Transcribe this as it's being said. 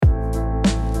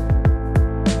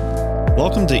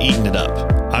Welcome to Eating It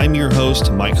Up. I'm your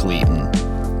host, Michael Eaton.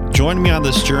 Join me on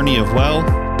this journey of,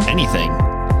 anything.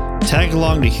 Tag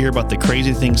along to hear about the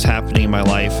crazy things happening in my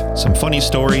life, some funny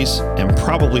stories, and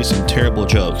probably some terrible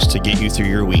jokes to get you through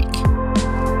your week.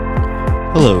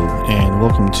 Hello, and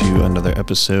welcome to another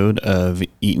episode of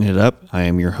Eating It Up. I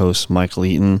am your host, Michael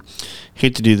Eaton.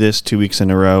 Hate to do this 2 weeks in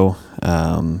a row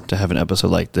to have an episode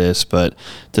like this, but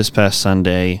this past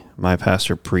Sunday, my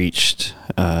pastor preached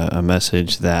a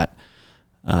message that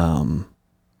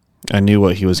I knew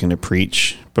what he was going to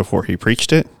preach before he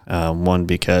preached it. One,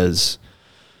 because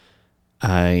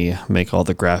I make all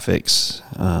the graphics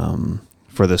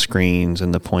for the screens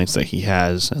and the points that he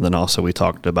has, and then also we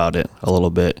talked about it a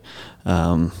little bit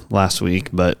last week,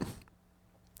 but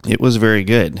it was very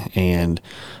good, and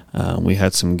we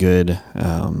had some good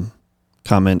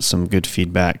comments, some good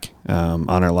feedback on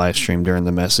our live stream during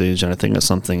the message, and I think that's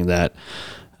something that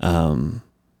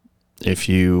if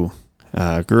you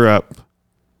grew up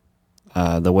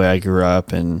the way I grew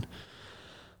up and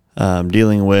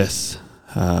dealing with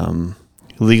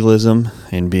legalism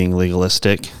and being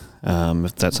legalistic,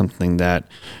 if that's something that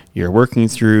you're working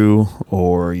through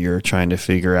or you're trying to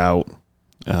figure out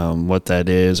what that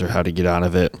is or how to get out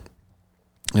of it,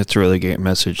 it's a really great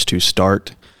message to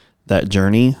start that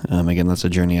journey. Again, that's a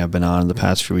journey I've been on in the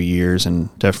past few years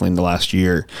and definitely in the last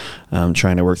year,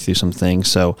 trying to work through some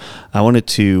things. So I wanted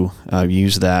to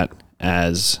use that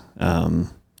as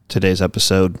today's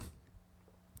episode.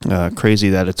 Crazy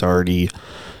that it's already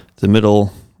the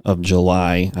middle of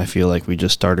July. I feel like we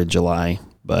just started July,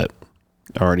 but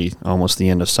already almost the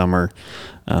end of summer.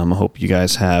 I hope you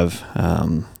guys have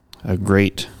a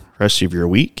great rest of your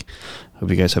week. Hope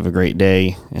you guys have a great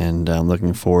day, and I'm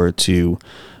looking forward to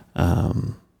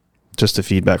just the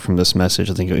feedback from this message.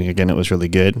 I think, again, it was really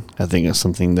good. I think it's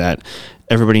something that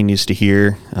everybody needs to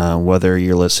hear, whether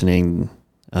you're listening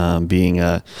being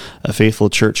a faithful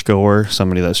churchgoer,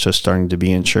 somebody that's just starting to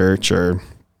be in church, or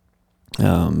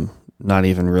not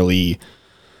even really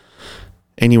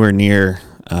anywhere near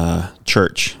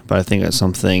church. But I think that's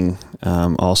something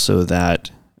also that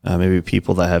maybe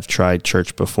people that have tried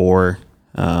church before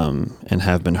and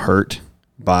have been hurt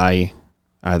by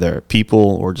either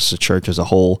people or just the church as a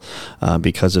whole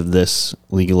because of this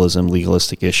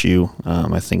legalistic issue.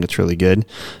 I think it's really good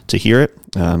to hear it.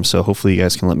 So hopefully you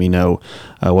guys can let me know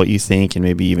what you think, and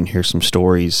maybe even hear some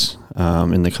stories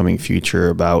in the coming future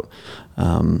about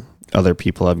other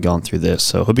people have gone through this.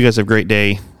 So hope you guys have a great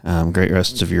day, great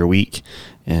rest of your week,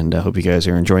 and I hope you guys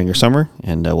are enjoying your summer,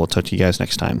 and we'll talk to you guys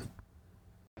next time.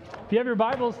 If you have your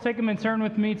Bibles, take them and turn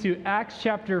with me to Acts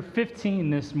chapter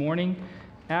 15 this morning.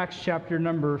 Acts chapter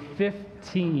number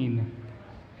 15.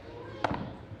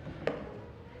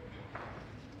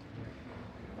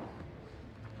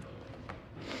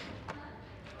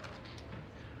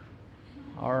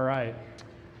 All right.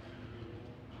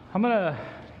 I'm going to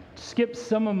skip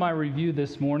some of my review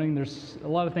this morning. There's a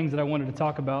lot of things that I wanted to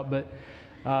talk about, but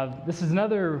this is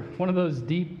another one of those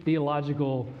deep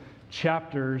theological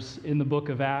chapters in the book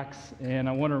of Acts, and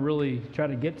I want to really try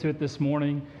to get to it this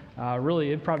morning. Really,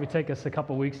 it'd probably take us a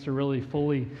couple weeks to really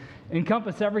fully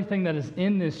encompass everything that is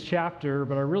in this chapter,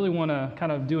 but I really want to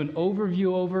kind of do an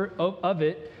overview of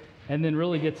it and then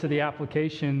really get to the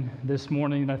application this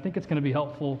morning, and I think it's going to be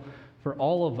helpful for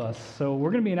all of us. So we're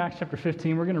going to be in Acts chapter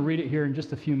 15. We're going to read it here in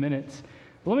just a few minutes.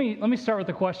 Let me start with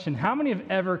the question. How many have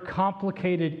ever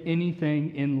complicated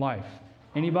anything in life?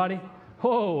 Anybody?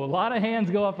 Whoa, a lot of hands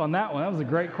go up on that one. That was a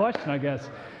great question, I guess.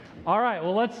 All right,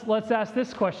 well, let's ask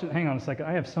this question. Hang on a second.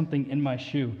 I have something in my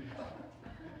shoe.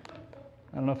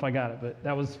 I don't know if I got it, but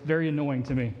that was very annoying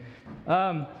to me.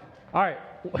 All right,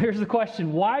 here's the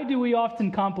question. Why do we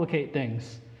often complicate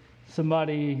things?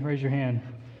 Somebody raise your hand.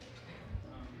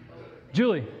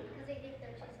 Julie?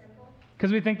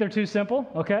 Because we think they're too simple?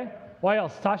 Okay. Why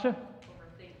else? Tasha?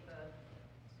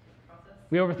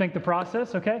 We overthink the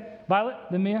process, okay. Violet,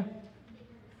 then Mia?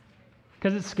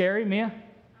 Because it's scary. Mia?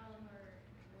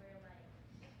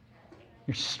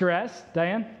 You're stressed.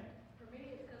 Diane? For me,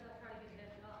 it's because I try to get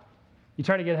ahead of God. You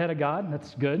try to get ahead of God?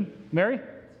 That's good. Mary?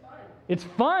 It's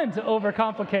fun to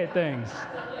overcomplicate things.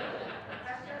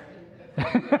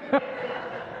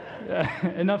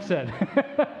 Enough said.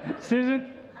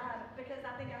 Susan? Because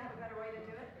I think I have a better way to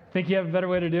do it. Think you have a better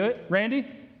way to do it? Randy?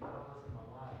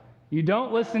 You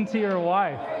don't listen to your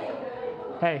wife.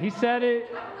 Hey, he said it.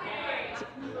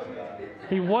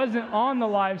 He wasn't on the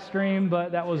live stream,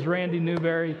 but that was Randy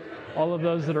Newberry. All of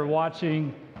those that are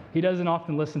watching, he doesn't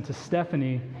often listen to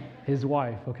Stephanie, his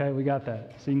wife, okay? We got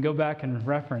that. So you can go back and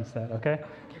reference that, okay?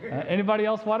 Anybody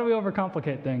else? Why do we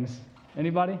overcomplicate things?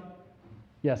 Anybody?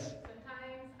 Yes?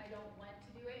 Sometimes I don't want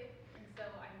to do it, and so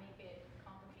I make it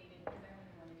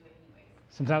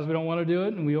Sometimes we don't want to do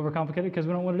it, and we overcomplicate it because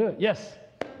we don't want to do it. Yes?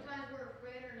 Sometimes we're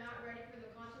afraid or not ready for the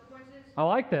consequences. I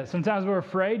like that. Sometimes we're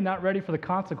afraid, not ready for the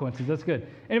consequences. That's good.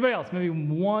 Anybody else? Maybe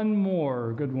one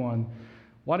more good one.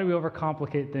 Why do we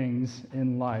overcomplicate things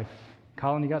in life?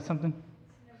 Colin, you got something?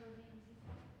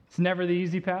 It's never the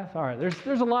easy path? All right.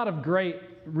 There's a lot of great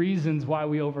reasons why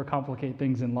we overcomplicate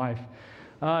things in life.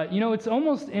 It's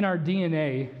almost in our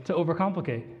DNA to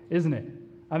overcomplicate, isn't it?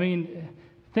 I mean,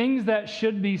 things that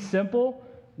should be simple,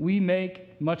 we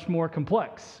make much more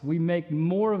complex. We make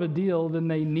more of a deal than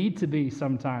they need to be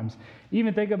sometimes.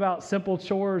 Even think about simple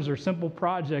chores or simple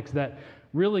projects that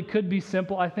really could be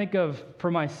simple. I think of,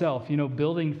 for myself,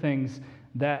 building things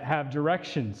that have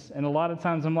directions. And a lot of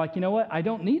times I'm like, you know what? I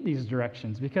don't need these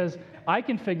directions because I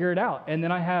can figure it out. And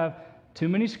then I have too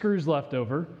many screws left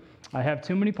over. I have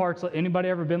too many parts. Anybody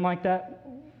ever been like that?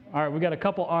 All right, we got a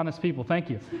couple honest people. Thank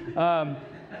you.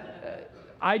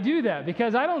 I do that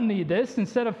because I don't need this.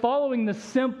 Instead of following the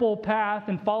simple path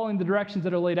and following the directions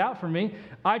that are laid out for me,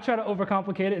 I try to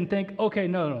overcomplicate it and think, okay,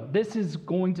 no, this is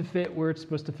going to fit where it's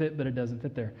supposed to fit, but it doesn't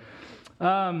fit there.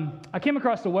 I came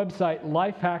across the website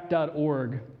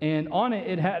lifehack.org, and on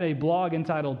it had a blog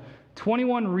entitled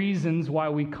 21 Reasons Why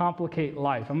We Complicate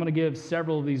Life. I'm going to give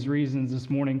several of these reasons this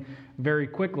morning very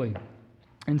quickly,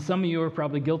 and some of you are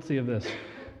probably guilty of this.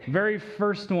 Very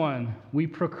first one, we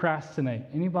procrastinate.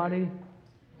 Anybody?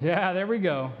 Yeah, there we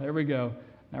go.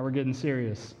 Now we're getting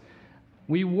serious.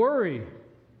 We worry.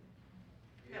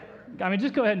 I mean,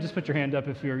 just go ahead and just put your hand up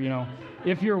if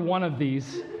you're one of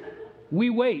these.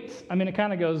 We wait. I mean, it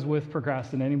kind of goes with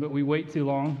procrastinating, but we wait too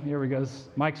long. Here we go.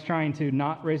 Mike's trying to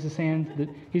not raise his hand.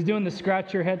 He's doing the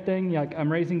scratch your head thing. Like,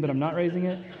 I'm raising, but I'm not raising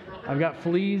it. I've got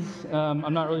fleas.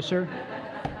 I'm not really sure.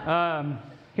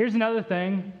 Here's another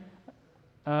thing.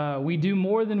 We do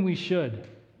more than we should.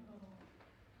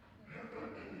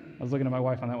 I was looking at my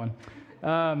wife on that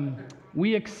one.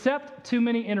 We accept too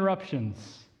many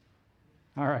interruptions.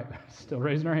 All right, still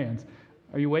raising our hands.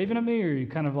 Are you waving at me, or are you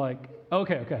kind of like,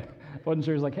 okay. Wasn't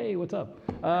sure. He's like, hey, what's up?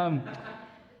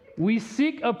 We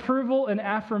seek approval and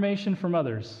affirmation from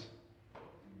others.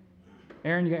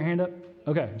 Aaron, you got your hand up?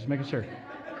 Okay, just making sure.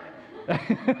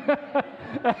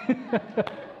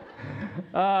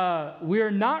 We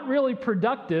are not really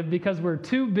productive because we're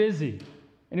too busy.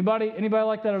 Anybody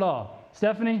like that at all?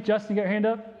 Stephanie, Justin, you got your hand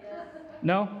up? Yes.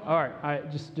 No? All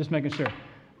right, just making sure.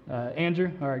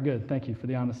 Andrew? All right, good. Thank you for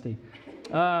the honesty.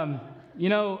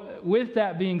 With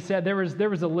that being said, there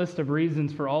was a list of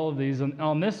reasons for all of these. And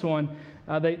on this one,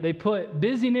 they put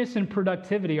busyness and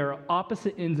productivity are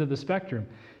opposite ends of the spectrum.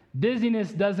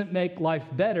 Busyness doesn't make life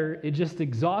better. It just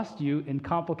exhausts you and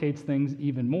complicates things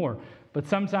even more. But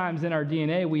sometimes in our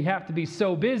DNA, we have to be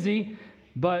so busy,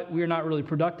 but we're not really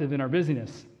productive in our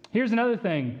busyness. Here's another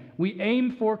thing. We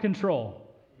aim for control.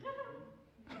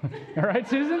 All right,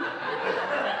 Susan?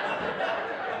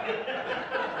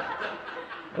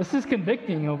 This is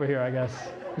convicting over here, I guess.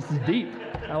 This is deep.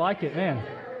 I like it, man.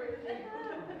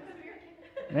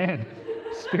 Man,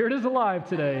 Spirit is alive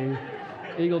today,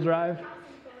 Eagle Drive.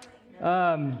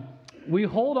 We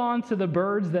hold on to the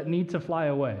birds that need to fly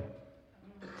away.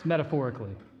 It's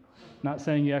metaphorically. Not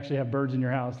saying you actually have birds in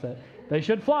your house that they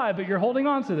should fly, but you're holding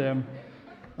on to them.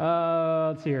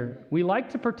 Let's see here. We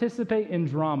like to participate in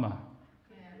drama.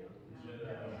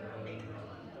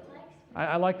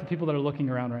 I like the people that are looking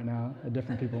around right now at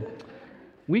different people.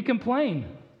 We complain.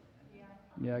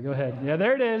 Yeah, go ahead. Yeah,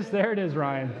 there it is,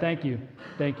 Ryan. Thank you.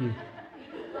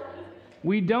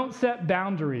 We don't set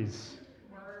boundaries.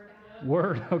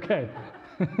 Word. Okay.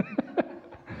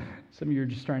 Some of you are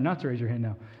just trying not to raise your hand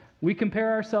now. We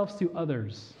compare ourselves to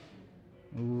others.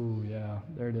 Ooh, yeah,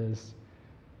 there it is.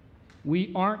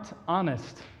 We aren't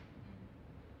honest.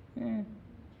 Some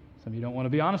of you don't want to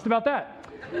be honest about that.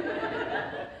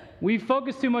 We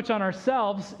focus too much on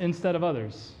ourselves instead of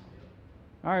others.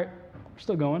 All right, we're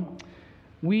still going.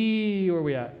 Where are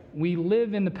we at? We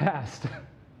live in the past,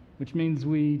 which means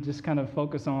we just kind of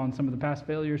focus on some of the past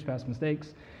failures, past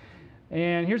mistakes.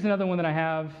 And here's another one that I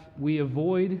have. We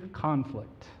avoid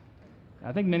conflict.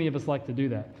 I think many of us like to do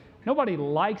that. Nobody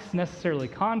likes necessarily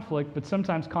conflict, but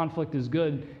sometimes conflict is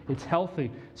good. It's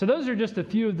healthy. So those are just a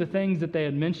few of the things that they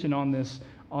had mentioned on this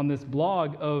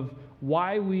blog of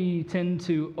why we tend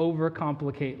to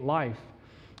overcomplicate life.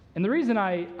 And the reason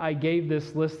I gave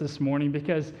this list this morning,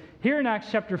 because here in Acts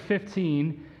chapter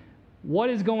 15, what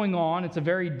is going on? It's a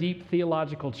very deep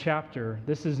theological chapter.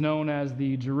 This is known as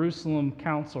the Jerusalem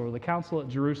Council, or the Council at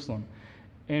Jerusalem.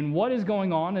 And what is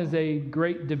going on is a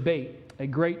great debate, a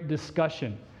great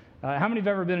discussion. How many have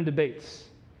ever been in debates?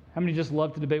 How many just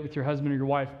love to debate with your husband or your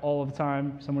wife all of the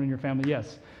time? Someone in your family?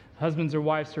 Yes. Husbands or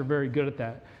wives are very good at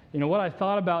that. what I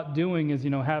thought about doing is,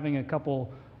 having a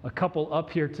couple up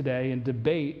here today and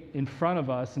debate in front of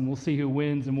us, and we'll see who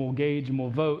wins, and we'll gauge and we'll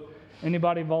vote.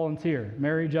 Anybody volunteer?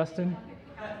 Mary, Justin?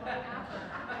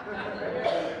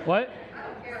 What?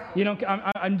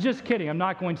 I'm just kidding. I'm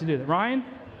not going to do that. Ryan?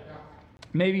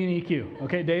 Maybe an EQ.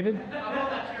 Okay, David?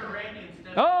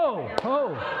 Oh!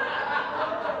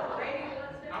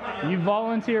 You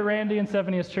volunteer Randy and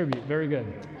Stephanie as tribute. Very good.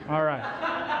 All right.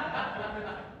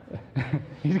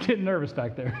 He's getting nervous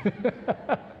back there.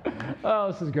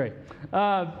 Oh, this is great.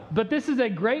 But this is a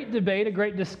great debate, a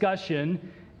great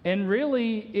discussion, and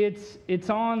really it's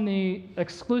on the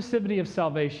exclusivity of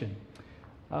salvation.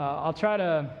 I'll try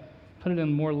to put it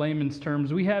in more layman's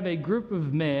terms. We have a group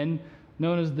of men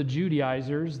known as the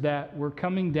Judaizers that were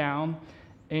coming down,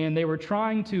 and they were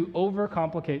trying to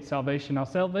overcomplicate salvation. Now,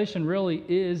 salvation really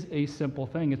is a simple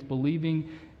thing. It's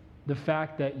believing the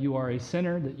fact that you are a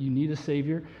sinner, that you need a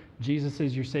Savior. Jesus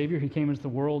is your Savior. He came into the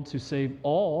world to save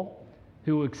all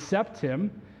who accept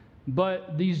Him.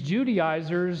 But these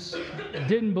Judaizers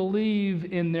didn't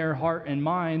believe in their heart and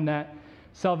mind that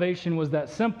salvation was that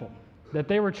simple, that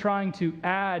they were trying to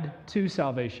add to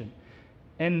salvation.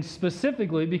 And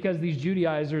specifically because these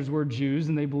Judaizers were Jews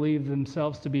and they believed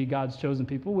themselves to be God's chosen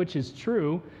people, which is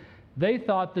true, they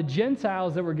thought the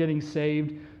Gentiles that were getting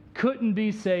saved couldn't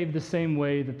be saved the same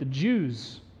way that the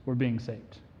Jews were being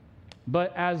saved.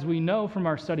 But as we know from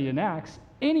our study in Acts,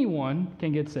 anyone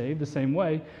can get saved the same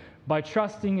way by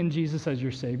trusting in Jesus as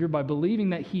your Savior, by believing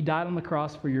that He died on the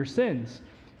cross for your sins.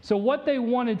 So what they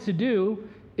wanted to do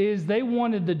is they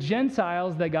wanted the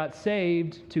Gentiles that got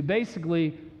saved to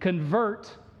basically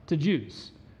convert to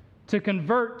Jews, to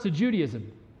convert to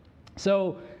Judaism.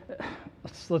 So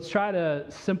let's try to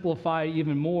simplify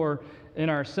even more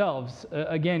in ourselves.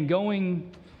 Again,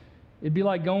 it'd be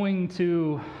like going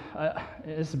to,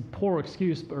 it's a poor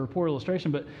excuse or poor illustration,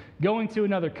 but going to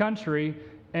another country,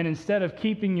 and instead of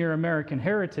keeping your American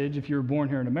heritage, if you were born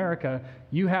here in America,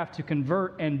 you have to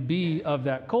convert and be of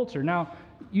that culture. Now,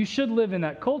 you should live in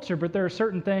that culture, but there are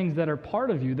certain things that are part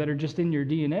of you that are just in your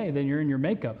DNA, that you're in your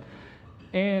makeup.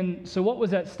 And so what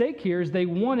was at stake here is they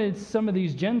wanted some of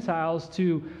these Gentiles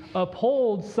to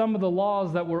uphold some of the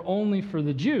laws that were only for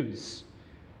the Jews.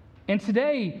 And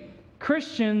today,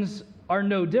 Christians are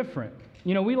no different.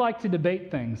 We like to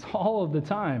debate things all of the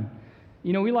time.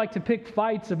 We like to pick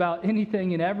fights about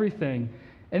anything and everything.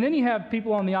 And then you have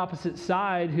people on the opposite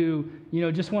side who,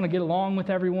 just want to get along with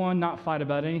everyone, not fight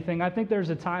about anything. I think there's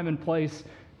a time and place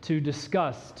to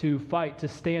discuss, to fight, to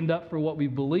stand up for what we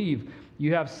believe.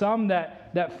 You have some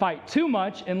that fight too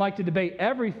much and like to debate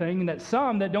everything, and that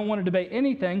some that don't want to debate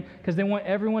anything because they want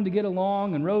everyone to get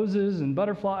along, and roses and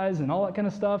butterflies and all that kind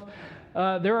of stuff.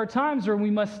 There are times where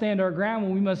we must stand our ground,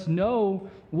 when we must know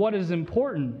what is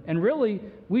important. And really,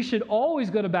 we should always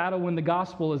go to battle when the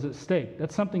gospel is at stake.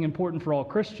 That's something important for all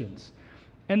Christians.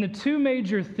 And the two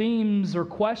major themes or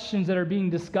questions that are being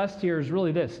discussed here is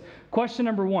really this. Question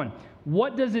number one,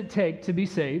 what does it take to be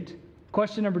saved?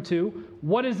 Question number two,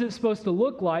 what is it supposed to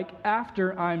look like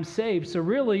after I'm saved? So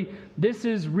really, this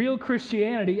is real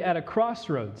Christianity at a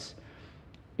crossroads.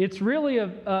 It's really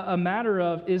a matter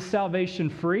of, is salvation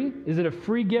free? Is it a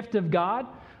free gift of God?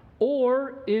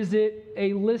 Or is it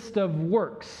a list of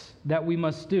works that we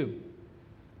must do?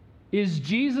 Is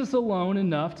Jesus alone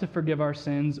enough to forgive our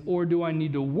sins, or do I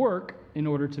need to work in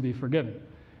order to be forgiven?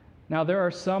 Now, there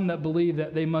are some that believe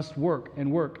that they must work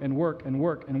and work and work and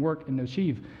work and work and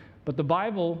achieve. But the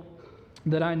Bible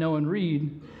that I know and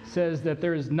read says that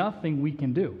there is nothing we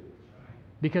can do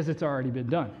because it's already been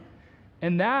done.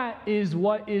 And that is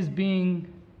what is being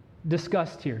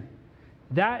discussed here.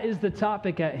 That is the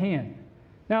topic at hand.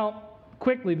 Now,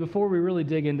 quickly, before we really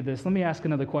dig into this, let me ask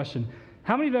another question.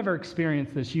 How many have ever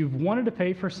experienced this? You've wanted to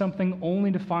pay for something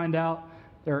only to find out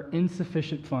there are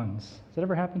insufficient funds. Has that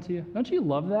ever happened to you? Don't you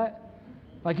love that?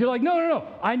 Like, you're like, no.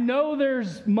 I know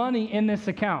there's money in this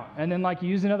account. And then, you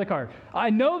use another card. I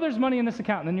know there's money in this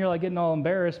account. And then you're, getting all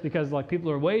embarrassed because, people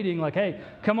are waiting, hey,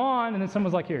 come on. And then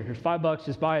someone's like, here's $5,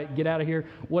 just buy it, get out of here,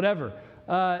 whatever.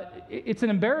 It's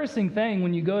an embarrassing thing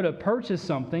when you go to purchase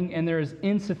something and there's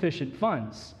insufficient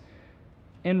funds.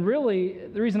 And really,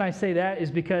 the reason I say that is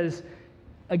because,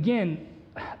 again,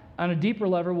 on a deeper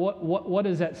level, what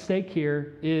is at stake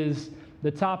here is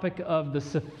the topic of the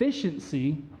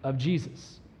sufficiency of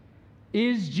Jesus.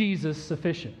 Is Jesus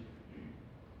sufficient?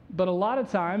 But a lot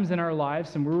of times in our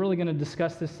lives, and we're really going to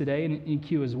discuss this today in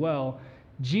EQ as well,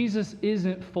 Jesus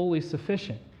isn't fully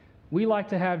sufficient. We like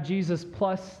to have Jesus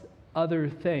plus other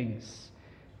things.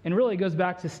 And really it goes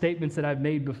back to statements that I've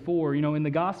made before. In the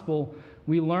gospel,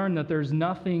 we learn that there's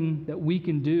nothing that we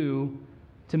can do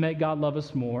to make God love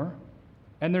us more,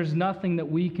 And there's nothing that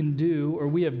we can do or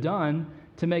we have done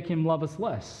to make him love us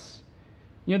less.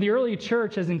 You know, the early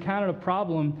church has encountered a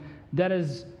problem that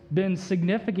has been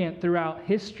significant throughout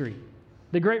history.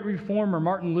 The great reformer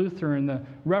Martin Luther in the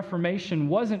Reformation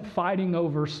wasn't fighting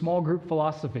over small group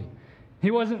philosophy.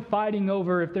 He wasn't fighting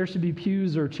over if there should be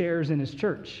pews or chairs in his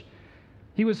church.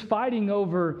 He was fighting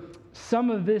over some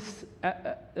of this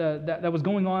that was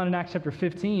going on in Acts chapter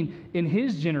 15 in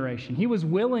his generation. He was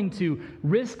willing to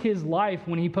risk his life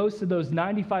when he posted those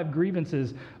 95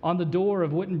 grievances on the door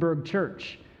of Wittenberg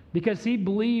Church, because he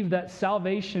believed that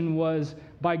salvation was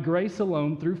by grace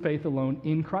alone, through faith alone,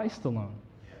 in Christ alone.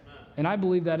 And I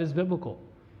believe that is biblical,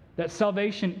 that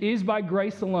salvation is by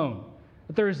grace alone,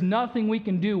 that there is nothing we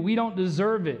can do. We don't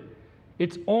deserve it.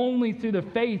 It's only through the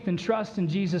faith and trust in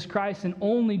Jesus Christ, and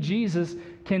only Jesus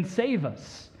can save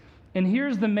us. And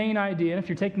here's the main idea, and if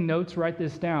you're taking notes, write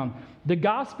this down. The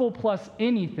gospel plus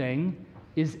anything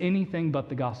is anything but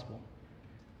the gospel.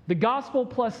 The gospel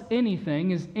plus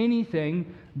anything is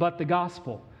anything but the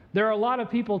gospel. There are a lot of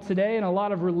people today and a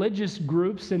lot of religious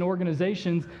groups and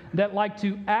organizations that like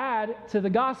to add to the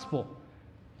gospel.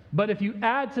 But if you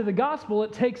add to the gospel,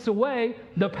 it takes away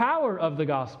the power of the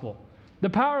gospel. The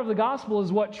power of the gospel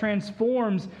is what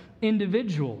transforms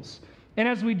individuals. And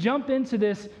as we jump into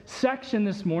this section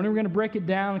this morning, we're going to break it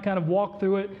down and kind of walk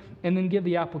through it and then give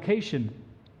the application.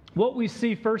 What we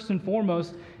see first and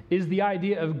foremost is the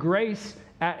idea of grace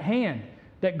at hand.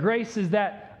 That grace is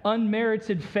that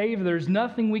unmerited favor. There's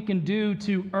nothing we can do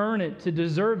to earn it, to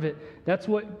deserve it. That's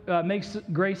what makes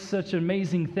grace such an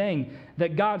amazing thing,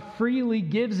 that God freely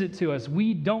gives it to us.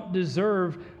 We don't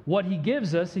deserve what he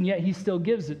gives us, and yet he still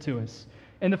gives it to us.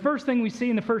 And the first thing we see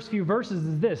in the first few verses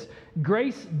is this: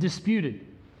 grace disputed.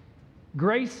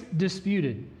 Grace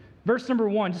disputed. Verse number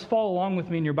 1, just follow along with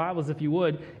me in your Bibles if you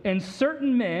would. And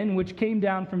certain men which came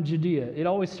down from Judea. It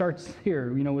always starts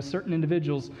here, with certain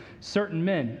individuals, certain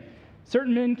men.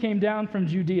 Certain men came down from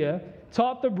Judea,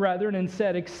 taught the brethren, and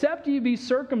said, except ye be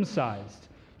circumcised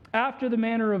after the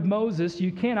manner of Moses,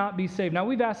 you cannot be saved. Now,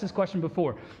 we've asked this question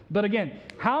before. But again,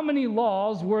 how many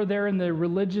laws were there in the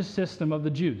religious system of the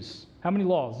Jews? How many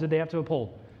laws did they have to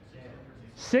uphold?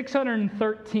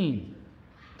 613.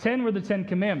 10 were the 10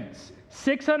 Commandments.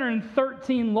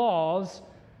 613 laws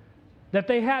that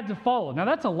they had to follow. Now,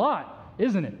 that's a lot,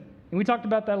 isn't it? And we talked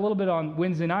about that a little bit on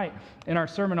Wednesday night in our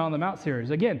Sermon on the Mount series.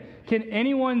 Again, can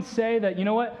anyone say that, you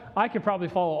know what, I could probably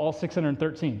follow all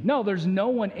 613? No, there's no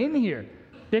one in here.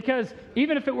 Because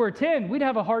even if it were 10, we'd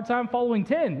have a hard time following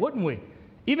 10, wouldn't we?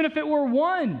 Even if it were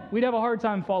 1, we'd have a hard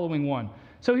time following 1.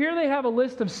 So here they have a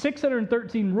list of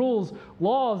 613 rules,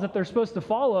 laws that they're supposed to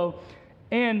follow.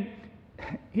 And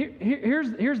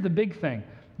here's the big thing.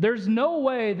 There's no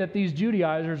way that these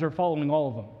Judaizers are following all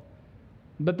of them.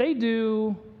 But they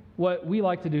do what we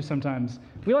like to do sometimes.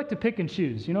 We like to pick and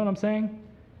choose. You know what I'm saying?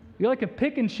 We like to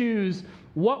pick and choose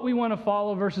what we want to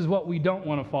follow versus what we don't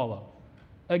want to follow.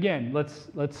 Again,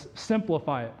 let's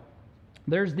simplify it.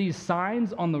 There's these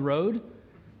signs on the road,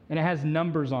 and it has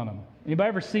numbers on them. Anybody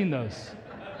ever seen those?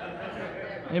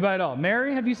 Anybody at all?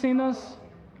 Mary, have you seen those?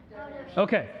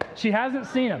 Okay, she hasn't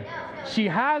seen them. She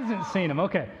hasn't seen them.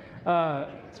 Okay,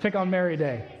 let's pick on Mary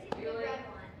Day.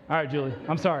 All right, Julie,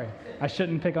 I'm sorry. I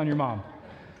shouldn't pick on your mom.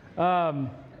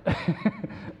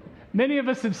 Many of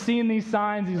us have seen these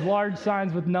signs, these large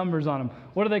signs with numbers on them.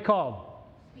 What are they called?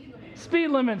 Speed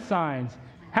limit signs.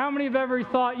 How many have ever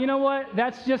thought, you know what,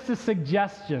 that's just a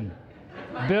suggestion?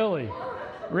 Billy,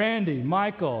 Randy,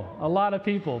 Michael, a lot of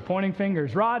people pointing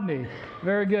fingers. Rodney,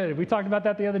 very good. We talked about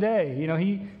that the other day.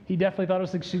 He definitely thought it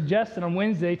was a suggestion on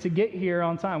Wednesday to get here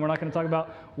on time. We're not going to talk about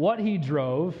what he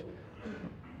drove,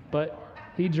 but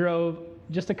he drove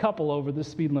just a couple over the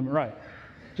speed limit, right?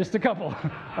 Just a couple.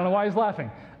 I don't know why he's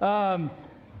laughing.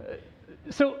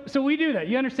 So we do that.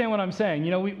 You understand what I'm saying?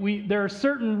 There are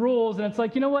certain rules, and it's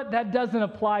like, you know what? That doesn't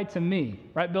apply to me.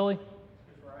 Right, Billy?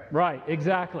 Right,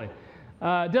 exactly.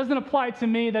 It doesn't apply to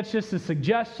me. That's just a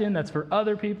suggestion. That's for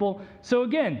other people. So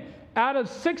again, out of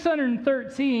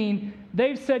 613,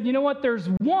 they've said, you know what? There's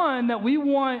one that we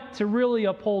want to really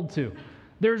uphold to.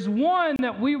 There's one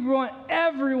that we want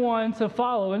everyone to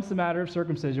follow. It's the matter of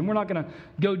circumcision. We're not going to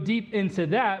go deep into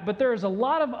that, but there's a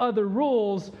lot of other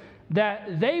rules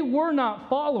that they were not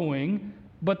following,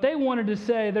 but they wanted to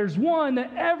say there's one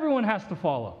that everyone has to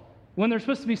follow, when there's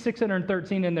supposed to be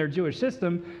 613 in their Jewish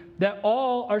system that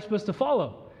all are supposed to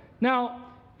follow. Now,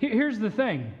 here's the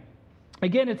thing.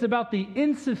 Again, it's about the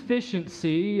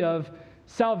insufficiency of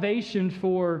salvation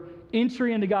for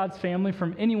entry into God's family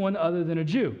from anyone other than a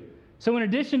Jew. So in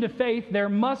addition to faith, there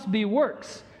must be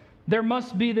works. There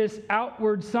must be this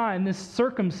outward sign, this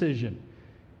circumcision.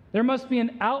 There must be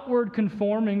an outward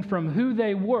conforming from who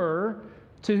they were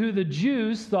to who the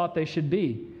Jews thought they should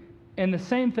be. And the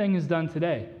same thing is done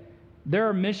today. There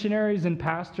are missionaries and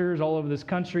pastors all over this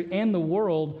country and the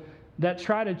world that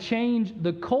try to change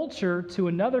the culture to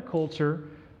another culture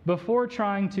before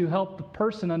trying to help the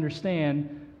person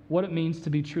understand what it means to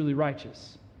be truly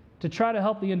righteous. To try to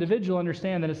help the individual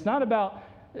understand that it's not about,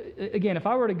 again, if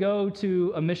I were to go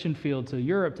to a mission field, to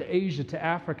Europe, to Asia, to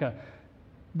Africa,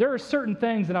 there are certain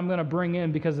things that I'm going to bring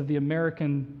in because of the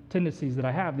American tendencies that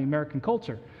I have, the American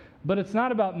culture. But it's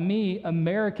not about me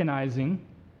Americanizing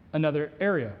another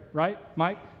area, right,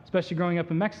 Mike? Especially growing up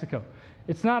in Mexico.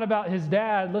 It's not about his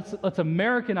dad, let's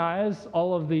Americanize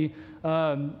all of the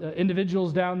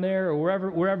individuals down there or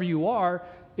wherever you are.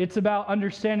 It's about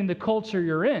understanding the culture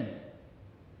you're in.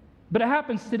 But it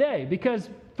happens today because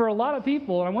for a lot of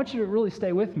people, and I want you to really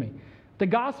stay with me, the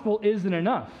gospel isn't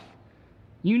enough.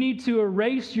 You need to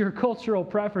erase your cultural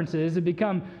preferences and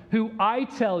become who I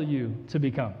tell you to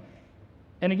become.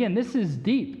 And again, this is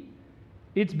deep.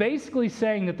 It's basically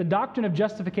saying that the doctrine of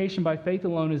justification by faith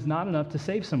alone is not enough to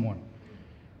save someone.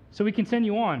 So we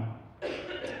continue on.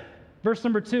 Verse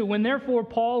number 2, when therefore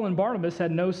Paul and Barnabas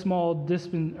had no small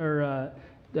dissension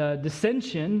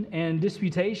and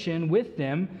disputation with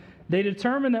them, they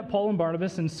determined that Paul and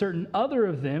Barnabas and certain other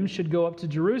of them should go up to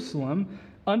Jerusalem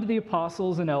unto the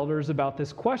apostles and elders about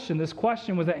this question. This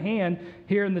question was at hand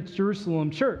here in the Jerusalem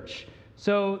church.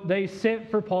 So they sent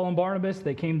for Paul and Barnabas.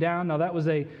 They came down. Now that was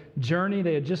a journey.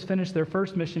 They had just finished their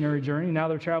first missionary journey. Now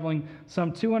they're traveling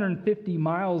some 250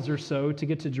 miles or so to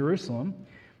get to Jerusalem.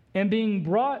 And being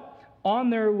brought on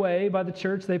their way by the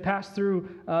church, they passed through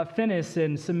Phoenice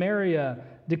and Samaria,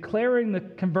 declaring the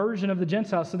conversion of the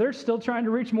Gentiles. So they're still trying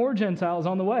to reach more Gentiles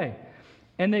on the way.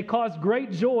 And they caused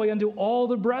great joy unto all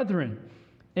the brethren.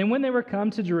 And when they were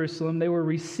come to Jerusalem, they were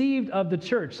received of the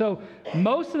church. So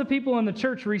most of the people in the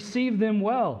church received them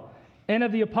well, and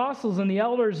of the apostles and the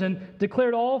elders, and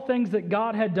declared all things that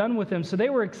God had done with them. So they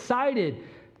were excited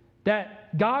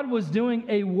that God was doing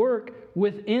a work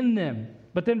within them.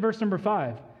 But then verse number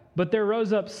 5, but there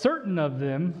rose up certain of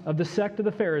them, of the sect of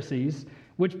the Pharisees,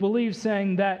 which believed,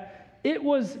 saying that it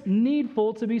was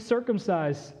needful to be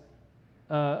circumcised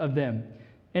of them,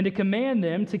 and to command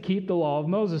them to keep the law of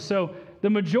Moses. So the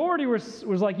majority was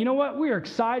like, you know what? We are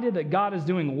excited that God is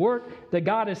doing work, that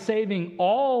God is saving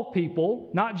all people,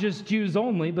 not just Jews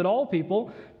only, but all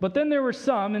people. But then there were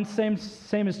some, and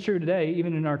same is true today,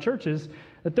 even in our churches,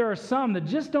 that there are some that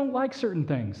just don't like certain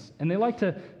things. And they like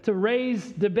to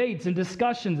raise debates and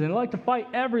discussions, and they like to fight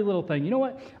every little thing. You know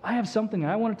what? I have something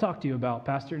I want to talk to you about,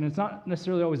 Pastor, and it's not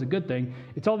necessarily always a good thing.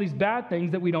 It's all these bad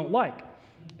things that we don't like.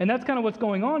 And that's kind of what's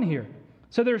going on here.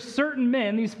 So there's certain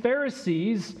men, these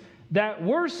Pharisees, that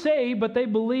were saved, but they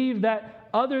believed that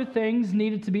other things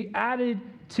needed to be added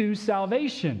to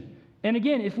salvation. And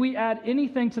again, if we add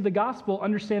anything to the gospel,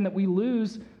 understand that we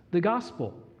lose the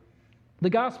gospel. The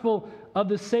gospel of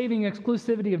the saving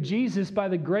exclusivity of Jesus by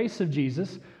the grace of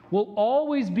Jesus will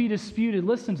always be disputed.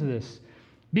 Listen to this.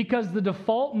 Because the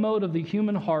default mode of the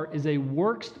human heart is a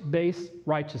works-based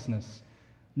righteousness,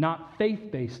 not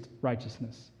faith-based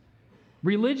righteousness.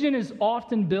 Religion is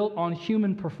often built on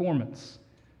human performance.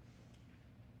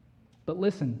 But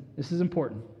listen, this is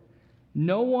important.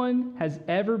 No one has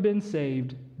ever been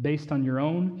saved based on your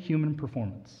own human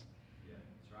performance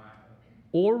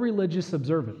or religious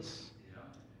observance.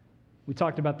 We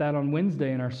talked about that on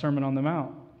Wednesday in our Sermon on the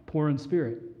Mount, poor in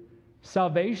spirit.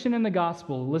 Salvation in the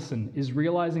gospel, listen, is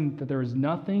realizing that there is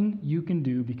nothing you can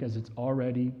do because it's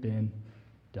already been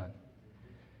done.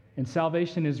 And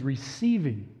salvation is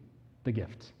receiving the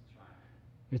gift.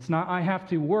 It's not, I have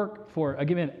to work for it.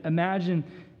 Again, imagine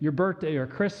your birthday or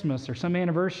Christmas or some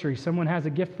anniversary, someone has a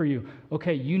gift for you.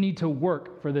 Okay, you need to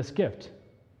work for this gift.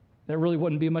 That really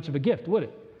wouldn't be much of a gift, would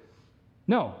it?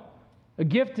 No. A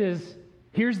gift is,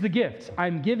 here's the gift.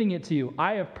 I'm giving it to you.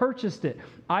 I have purchased it.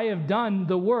 I have done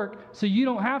the work so you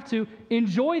don't have to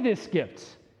enjoy this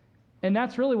gift. And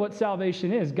that's really what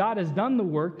salvation is. God has done the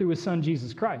work through his son,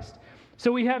 Jesus Christ.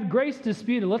 So we have grace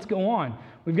disputed. Let's go on.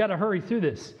 We've got to hurry through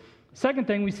this. Second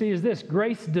thing we see is this,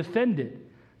 grace defended.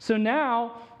 So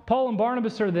now, Paul and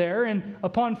Barnabas are there, and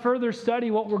upon further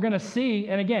study, what we're going to see,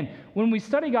 and again, when we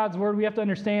study God's word, we have to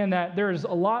understand that there's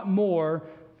a lot more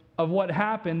of what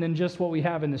happened than just what we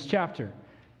have in this chapter.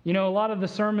 You know, a lot of the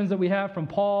sermons that we have from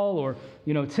Paul or,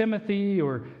 Timothy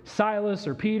or Silas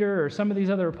or Peter or some of these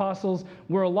other apostles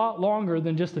were a lot longer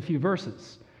than just a few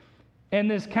verses. And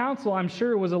this council, I'm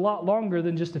sure, was a lot longer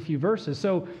than just a few verses.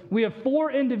 So we have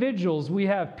 4 individuals. We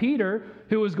have Peter,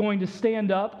 who is going to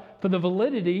stand up for the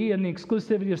validity and the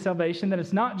exclusivity of salvation, that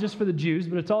it's not just for the Jews,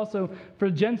 but it's also for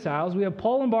the Gentiles. We have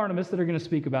Paul and Barnabas that are going to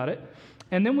speak about it.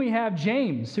 And then we have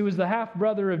James, who is the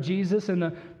half-brother of Jesus and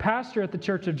the pastor at the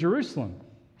church of Jerusalem.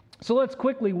 So let's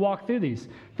quickly walk through these.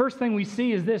 First thing we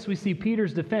see is this. We see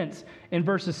Peter's defense in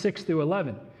verses 6 through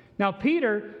 11. Now,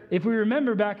 Peter, if we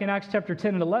remember back in Acts chapter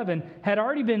 10 and 11, had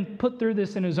already been put through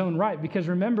this in his own right. Because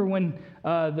remember when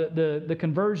the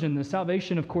conversion, the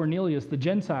salvation of Cornelius, the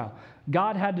Gentile,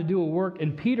 God had to do a work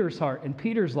in Peter's heart, in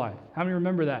Peter's life. How many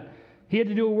remember that? He had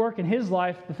to do a work in his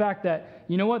life, the fact that,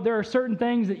 you know what, there are certain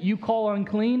things that you call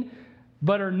unclean,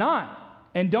 but are not.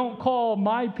 And don't call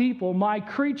my people, my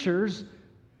creatures,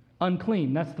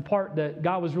 unclean. That's the part that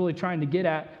God was really trying to get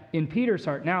at in Peter's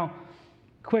heart. Now,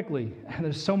 quickly,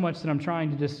 there's so much that I'm trying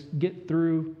to just get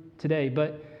through today,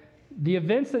 but the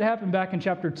events that happened back in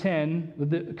chapter 10, with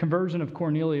the conversion of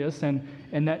Cornelius and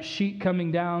that sheet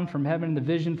coming down from heaven, the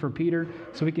vision for Peter,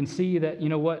 so we can see that, you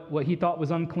know, what he thought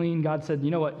was unclean, God said,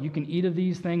 you know what, you can eat of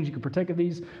these things, you can partake of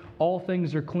these, all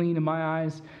things are clean in my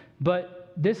eyes.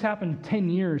 But this happened 10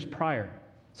 years prior.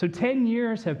 So 10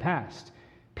 years have passed.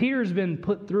 Peter's been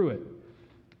put through it.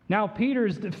 Now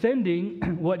Peter's defending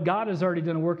what God has already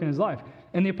done a work in his life.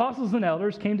 And the apostles and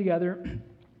elders came together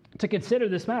to consider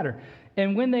this matter.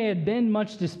 And when they had been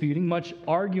much disputing, much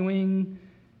arguing,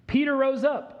 Peter rose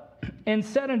up and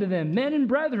said unto them, Men and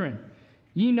brethren,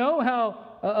 ye know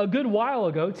how a good while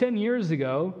ago, 10 years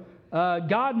ago,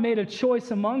 God made a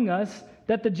choice among us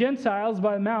that the Gentiles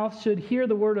by mouth should hear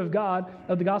the word of God,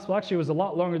 of the gospel. Actually, it was a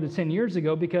lot longer than 10 years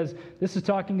ago, because this is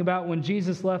talking about when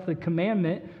Jesus left the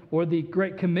commandment or the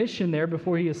Great Commission there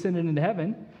before he ascended into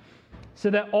heaven, so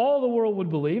that all the world would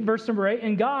believe. Verse number 8,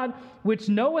 And God, which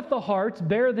knoweth the hearts,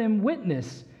 bear them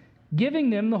witness, giving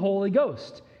them the Holy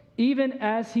Ghost, even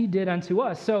as he did unto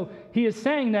us. So he is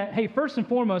saying that, hey, first and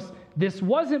foremost, this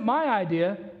wasn't my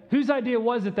idea. Whose idea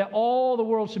was it that all the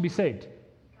world should be saved?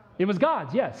 It was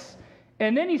God's, yes.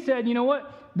 And then he said, you know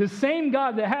what? The same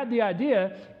God that had the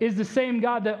idea is the same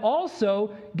God that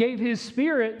also gave his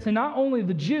Spirit to not only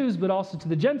the Jews, but also to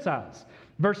the Gentiles.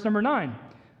 Verse number 9.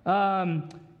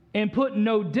 And put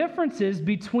no differences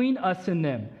between us and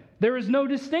them. There is no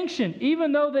distinction.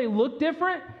 Even though they look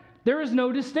different, there is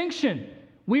no distinction.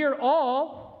 We are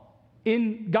all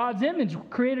in God's image,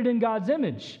 created in God's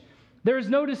image. There is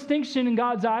no distinction in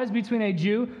God's eyes between a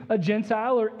Jew, a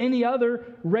Gentile, or any other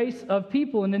race of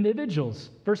people and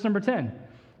individuals. Verse number 10.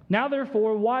 Now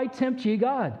therefore, why tempt ye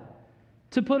God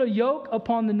to put a yoke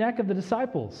upon the neck of the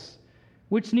disciples,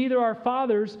 which neither our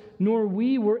fathers nor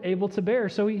we were able to bear?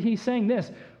 So he's saying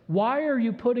this. Why are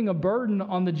you putting a burden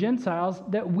on the Gentiles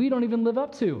that we don't even live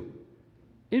up to?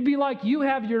 It'd be like you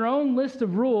have your own list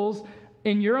of rules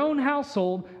in your own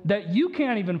household that you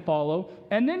can't even follow,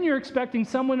 and then you're expecting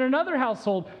someone in another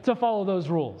household to follow those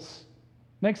rules.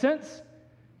 Make sense?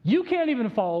 You can't even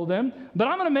follow them, but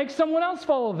I'm going to make someone else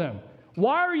follow them.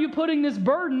 Why are you putting this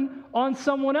burden on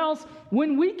someone else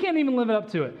when we can't even live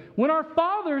up to it? When our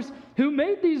fathers who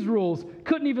made these rules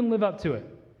couldn't even live up to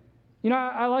it. You know,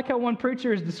 I like how one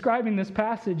preacher is describing this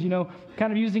passage, you know,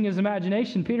 kind of using his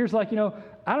imagination. Peter's like, you know,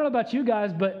 I don't know about you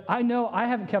guys, but I know I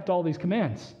haven't kept all these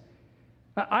commands.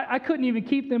 I couldn't even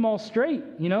keep them all straight,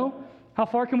 you know. How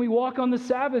far can we walk on the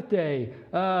Sabbath day?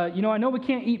 You know, I know we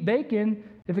can't eat bacon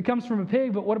if it comes from a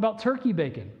pig, but what about turkey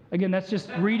bacon? Again, that's just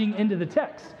reading into the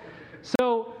text.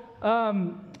 So,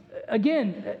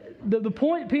 again, the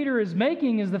point Peter is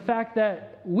making is the fact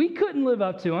that we couldn't live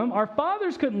up to him. Our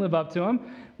fathers couldn't live up to him.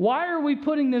 Why are we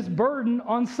putting this burden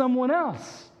on someone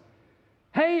else?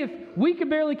 Hey, if we could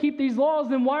barely keep these laws,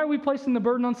 then why are we placing the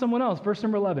burden on someone else? Verse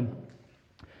number 11.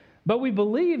 But we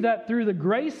believe that through the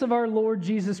grace of our Lord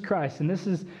Jesus Christ, and this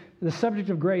is the subject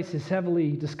of grace is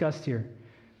heavily discussed here,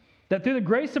 that through the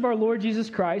grace of our Lord Jesus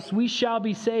Christ, we shall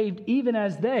be saved even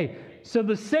as they. So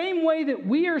the same way that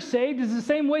we are saved is the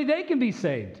same way they can be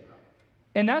saved.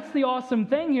 And that's the awesome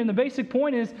thing here. And the basic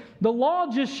point is the law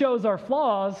just shows our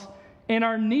flaws and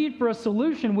our need for a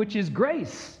solution, which is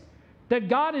grace. That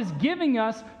God is giving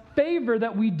us favor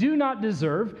that we do not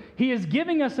deserve. He is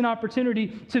giving us an opportunity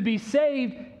to be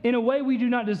saved in a way we do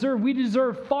not deserve. We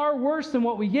deserve far worse than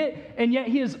what we get, and yet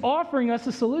he is offering us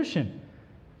a solution.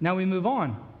 Now we move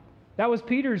on. That was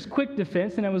Peter's quick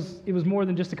defense, and it was more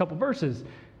than just a couple verses.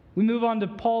 We move on to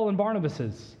Paul and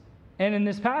Barnabas's. And in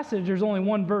this passage, there's only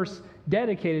one verse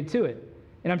dedicated to it.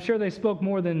 And I'm sure they spoke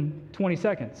more than 20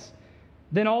 seconds.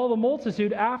 Then all the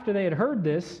multitude, after they had heard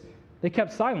this, they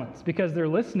kept silence because they're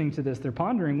listening to this. They're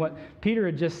pondering what Peter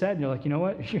had just said. And you're like, you know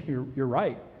what? You're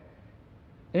right.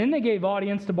 And then they gave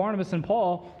audience to Barnabas and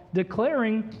Paul,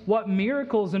 declaring what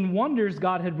miracles and wonders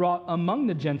God had wrought among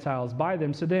the Gentiles by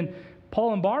them. So then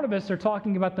Paul and Barnabas are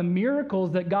talking about the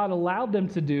miracles that God allowed them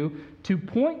to do to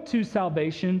point to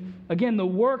salvation. Again, the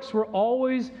works were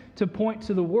always to point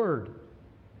to the Word.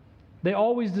 They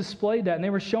always displayed that, and they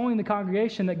were showing the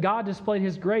congregation that God displayed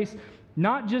His grace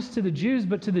not just to the Jews,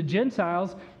 but to the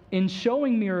Gentiles in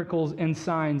showing miracles and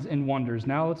signs and wonders.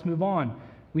 Now let's move on.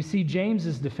 We see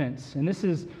James's defense, and this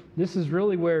is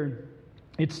really where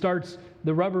it starts,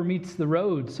 the rubber meets the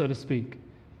road, so to speak.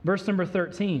 Verse number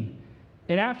 13.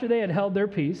 And after they had held their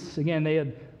peace, again, they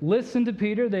had listened to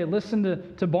Peter, they had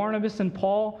listened to Barnabas and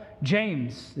Paul,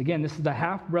 James, again, this is the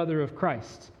half-brother of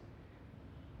Christ.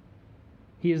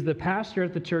 He is the pastor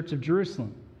at the church of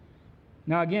Jerusalem.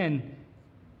 Now again,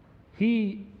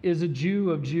 he is a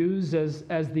Jew of Jews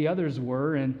as the others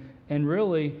were, and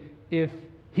really, if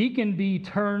he can be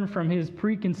turned from his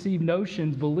preconceived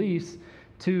notions, beliefs,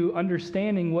 to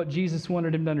understanding what Jesus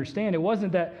wanted him to understand. It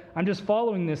wasn't that I'm just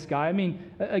following this guy. I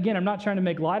mean, again, I'm not trying to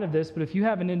make light of this, but if you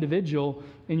have an individual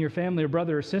in your family, or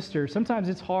brother or sister, sometimes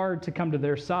it's hard to come to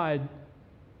their side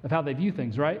of how they view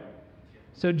things, right?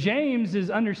 So James is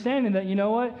understanding that, you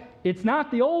know what? It's not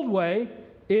the old way.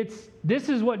 This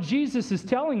is what Jesus is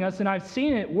telling us, and I've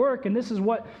seen it work, and this is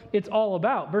what it's all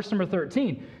about. Verse number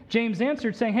 13. James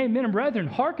answered, saying, Hey, men and brethren,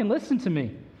 hearken, listen to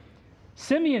me.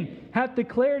 Simeon hath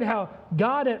declared how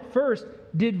God at first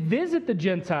did visit the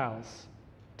Gentiles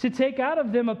to take out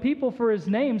of them a people for his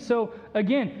name. So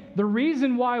again, the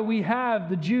reason why we have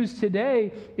the Jews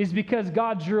today is because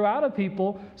God drew out a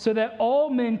people so that all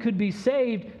men could be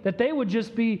saved, that they would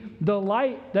just be the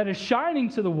light that is shining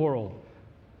to the world.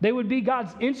 They would be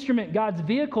God's instrument, God's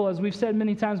vehicle, as we've said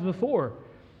many times before.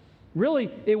 Really,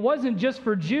 it wasn't just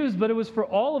for Jews, but it was for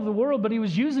all of the world, but he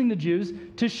was using the Jews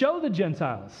to show the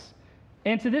Gentiles.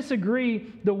 And to this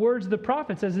agree the words of the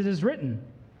prophets as it is written.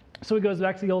 So he goes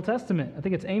back to the Old Testament. I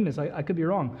think it's Amos. I could be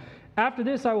wrong. After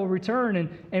this I will return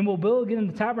and will build again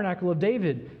the tabernacle of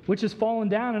David, which has fallen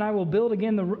down, and I will build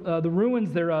again the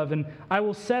ruins thereof, and I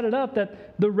will set it up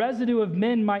that the residue of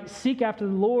men might seek after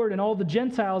the Lord, and all the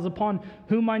Gentiles upon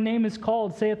whom my name is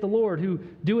called, saith the Lord, who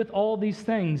doeth all these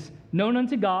things, known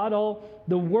unto God all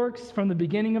the works from the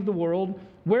beginning of the world.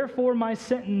 Wherefore my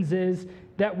sentence is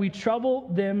that we trouble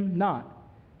them not,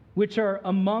 which are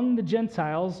among the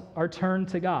Gentiles are turned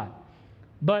to God,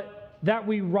 but that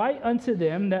we write unto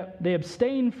them that they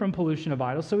abstain from pollution of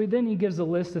idols. So he gives a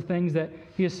list of things that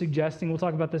he is suggesting. We'll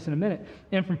talk about this in a minute.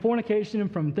 And from fornication,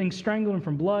 and from things strangled, and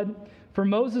from blood. For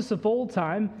Moses of old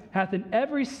time hath in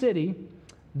every city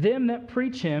them that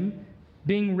preach him,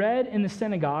 being read in the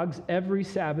synagogues every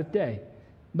Sabbath day.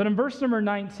 But in verse number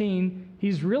 19,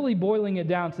 he's really boiling it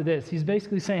down to this. He's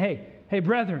basically saying, hey,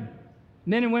 brethren,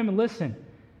 men and women, listen.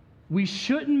 We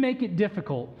shouldn't make it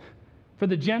difficult for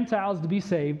the Gentiles to be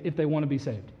saved if they want to be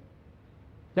saved.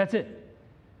 That's it.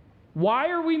 Why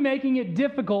are we making it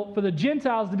difficult for the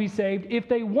Gentiles to be saved if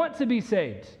they want to be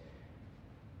saved?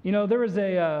 You know, there's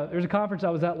a conference I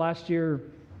was at last year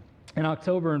in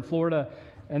October in Florida,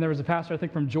 and there was a pastor, I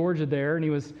think, from Georgia there, and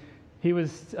he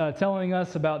was telling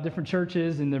us about different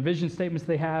churches and their vision statements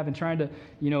they have, and trying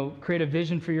to, create a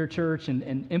vision for your church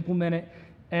and implement it.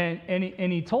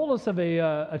 And he told us of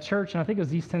a church, and I think it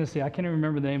was East Tennessee. I can't even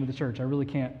remember the name of the church. I really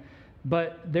can't.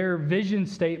 But their vision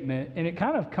statement, and it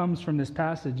kind of comes from this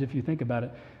passage if you think about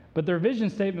it, but their vision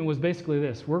statement was basically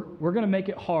this. We're going to make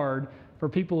it hard for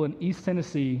people in East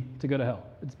Tennessee to go to hell.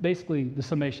 It's basically the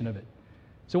summation of it.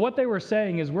 So what they were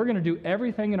saying is we're going to do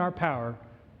everything in our power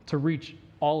to reach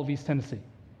all of East Tennessee,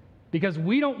 because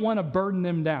we don't want to burden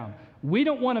them down. We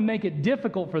don't want to make it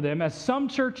difficult for them, as some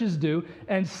churches do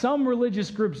and some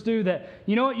religious groups do, that,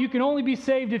 you know what, you can only be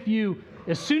saved if you,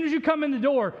 as soon as you come in the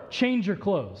door, change your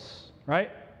clothes,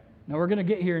 right? Now we're going to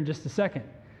get here in just a second.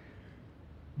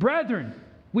 Brethren,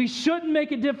 we shouldn't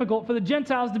make it difficult for the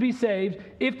Gentiles to be saved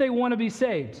if they want to be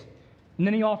saved. And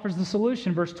then he offers the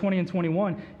solution, verse 20 and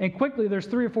 21. And quickly, there's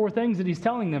 3 or 4 things that he's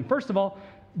telling them. First of all,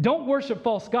 don't worship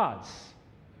false gods.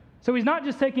 So he's not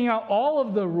just taking out all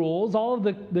of the rules, all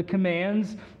of the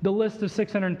commands, the list of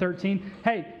 613.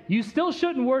 Hey, you still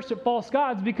shouldn't worship false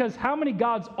gods, because how many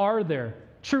gods are there?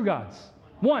 True gods.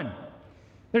 1.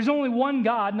 There's only one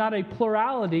God, not a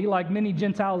plurality like many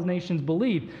Gentile nations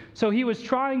believe. So he was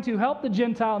trying to help the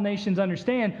Gentile nations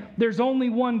understand there's only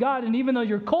one God, and even though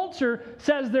your culture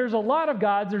says there's a lot of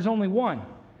gods, there's only one.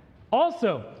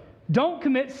 Also, don't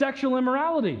commit sexual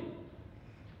immorality.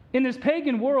 In this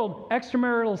pagan world,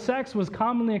 extramarital sex was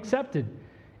commonly accepted.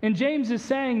 And James is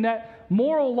saying that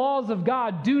moral laws of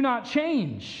God do not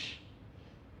change.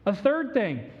 A third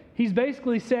thing he's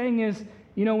basically saying is,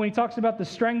 when he talks about the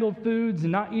strangled foods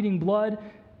and not eating blood,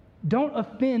 don't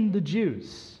offend the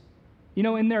Jews.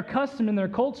 In their custom, in their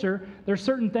culture, there's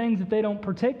certain things that they don't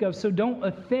partake of, so don't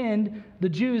offend the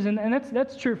Jews. And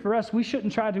that's true for us. We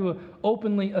shouldn't try to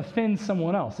openly offend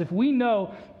someone else. If we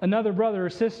know another brother or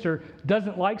sister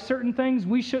doesn't like certain things,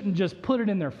 we shouldn't just put it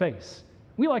in their face.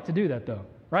 We like to do that, though,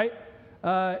 right?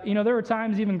 There were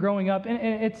times even growing up, and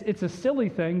it's a silly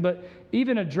thing, but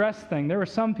even a dress thing. There were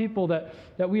some people that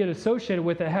we had associated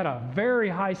with that had a very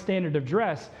high standard of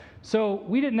dress. So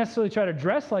we didn't necessarily try to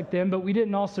dress like them, but we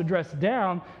didn't also dress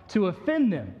down to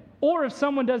offend them. Or if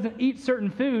someone doesn't eat certain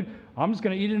food, I'm just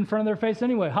going to eat it in front of their face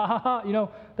anyway. Ha ha ha.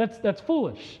 That's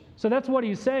foolish. So that's what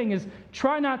he's saying is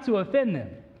try not to offend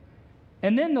them.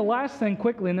 And then the last thing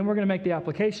quickly, and then we're going to make the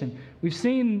application. We've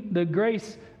seen the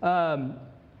grace.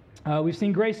 We've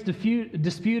seen grace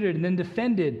disputed and then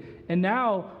defended, and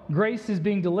now grace is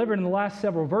being delivered in the last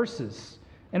several verses.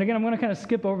 And again, I'm going to kind of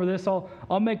skip over this.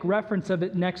 I'll make reference of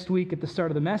it next week at the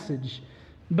start of the message.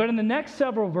 But in the next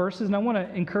several verses, and I want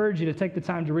to encourage you to take the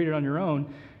time to read it on your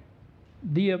own,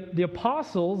 the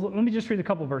apostles, let me just read a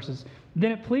couple verses.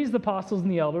 Then it pleased the apostles and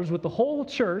the elders with the whole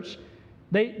church.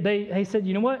 They said,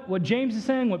 you know what James is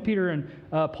saying, what Peter and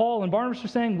Paul and Barnabas are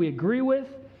saying, we agree with.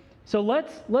 So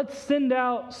let's send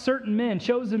out certain men,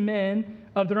 chosen men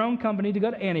of their own company to go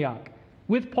to Antioch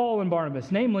with Paul and Barnabas,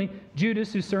 namely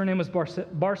Judas, whose surname was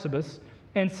Barsabas,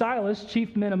 and Silas,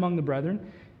 chief men among the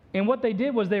brethren. And what they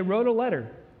did was they wrote a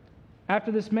letter after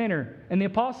this manner. And the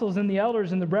apostles and the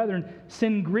elders and the brethren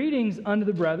send greetings unto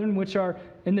the brethren, which are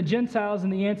in the Gentiles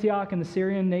and the Antioch and the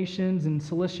Syrian nations and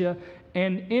Cilicia.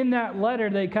 And in that letter,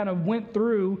 they kind of went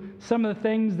through some of the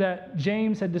things that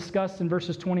James had discussed in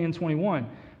verses 20 and 21.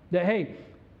 That, hey,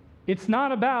 it's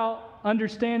not about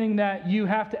understanding that you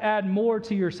have to add more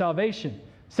to your salvation.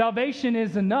 Salvation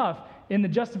is enough in the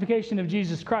justification of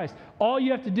Jesus Christ. All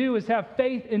you have to do is have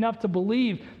faith enough to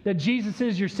believe that Jesus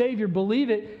is your Savior. Believe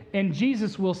it, and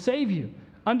Jesus will save you.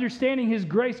 Understanding His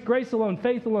grace alone,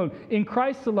 faith alone, in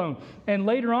Christ alone. And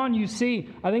later on you see,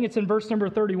 I think it's in verse number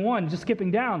 31, just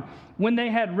skipping down, when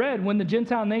the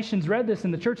Gentile nations read this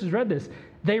and the churches read this,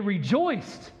 they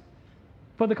rejoiced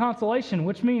for the consolation,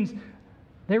 which means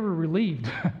they were relieved.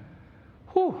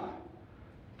 Whew.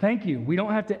 Thank you. We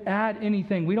don't have to add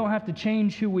anything. We don't have to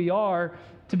change who we are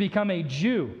to become a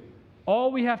Jew.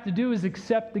 All we have to do is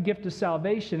accept the gift of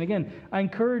salvation. Again, I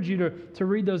encourage you to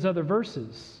read those other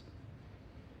verses.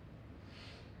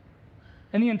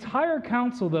 And the entire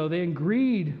council, though, they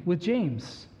agreed with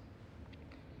James.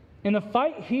 And the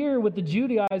fight here with the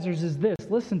Judaizers is this.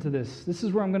 Listen to this. This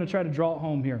is where I'm going to try to draw it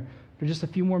home here for just a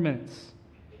few more minutes.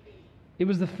 It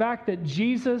was the fact that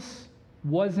Jesus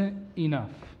wasn't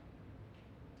enough.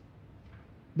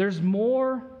 There's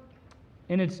more,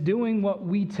 and it's doing what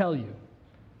we tell you.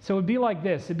 So it'd be like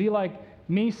this. It'd be like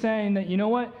me saying that, you know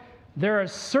what? There are a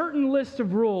certain list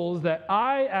of rules that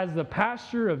I, as the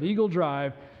pastor of Eagle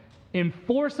Drive,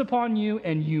 enforce upon you,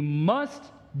 and you must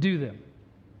do them.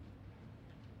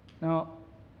 Now,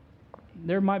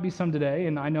 there might be some today,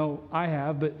 and I know I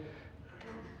have, but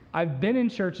I've been in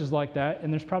churches like that,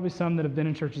 and there's probably some that have been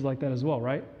in churches like that as well,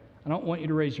 right? I don't want you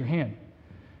to raise your hand.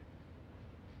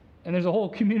 And there's a whole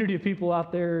community of people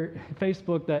out there,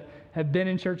 Facebook, that have been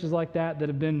in churches like that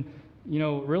have been,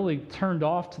 really turned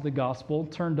off to the gospel,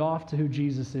 turned off to who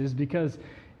Jesus is, because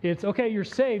it's, okay, you're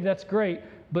saved, that's great,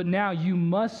 but now you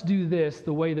must do this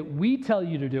the way that we tell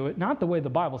you to do it, not the way the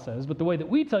Bible says, but the way that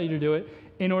we tell you to do it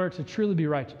in order to truly be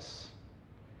righteous.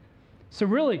 So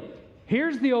really,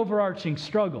 here's the overarching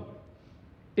struggle.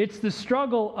 It's the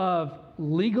struggle of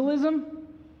legalism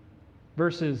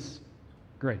versus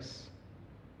grace.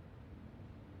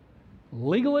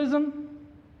 Legalism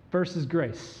versus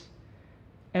grace.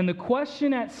 And the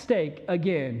question at stake,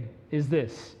 again, is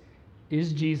this.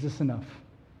 Is Jesus enough?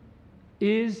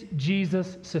 Is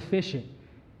Jesus sufficient?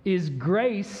 Is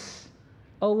grace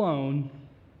alone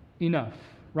enough?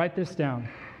 Write this down.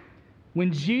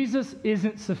 When Jesus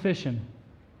isn't sufficient,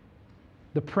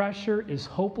 the pressure is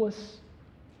hopeless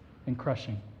and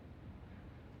crushing.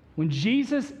 When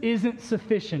Jesus isn't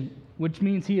sufficient, which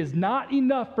means He is not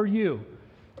enough for you,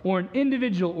 or an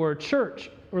individual, or a church,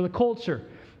 or the culture,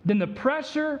 then the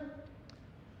pressure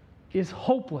is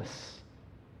hopeless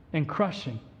and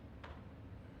crushing.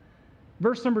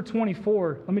 Verse number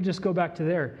 24, let me just go back to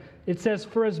there. It says,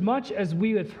 "For as much as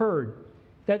we have heard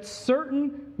that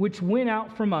certain which went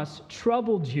out from us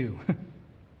troubled you."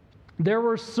 There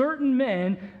were certain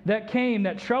men that came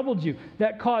that troubled you,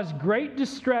 that caused great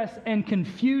distress and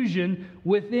confusion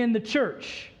within the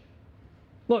church.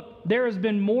 Look, there has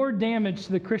been more damage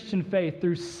to the Christian faith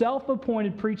through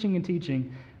self-appointed preaching and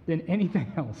teaching than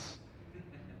anything else.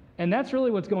 And that's really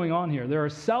what's going on here. There are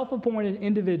self-appointed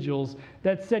individuals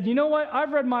that said, you know what,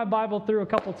 I've read my Bible through a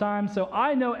couple times, so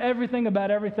I know everything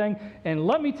about everything, and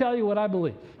let me tell you what I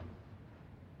believe.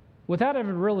 Without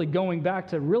ever really going back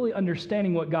to really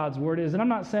understanding what God's Word is. And I'm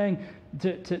not saying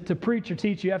to preach or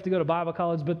teach you have to go to Bible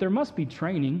college, but there must be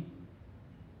training.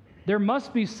 There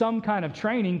must be some kind of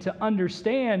training to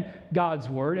understand God's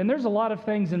Word. And there's a lot of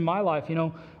things in my life. You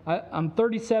know, I'm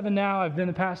 37 now. I've been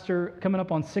a pastor coming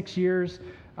up on 6 years.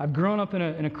 I've grown up in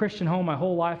a Christian home my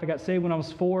whole life. I got saved when I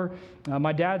was 4.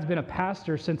 My dad's been a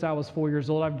pastor since I was 4 years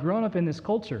old. I've grown up in this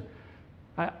culture.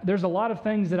 There's a lot of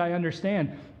things that I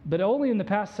understand. But only in the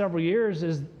past several years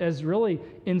is really,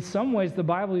 in some ways, the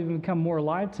Bible even become more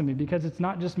alive to me, because it's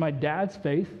not just my dad's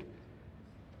faith,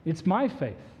 it's my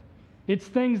faith. It's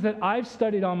things that I've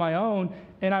studied on my own,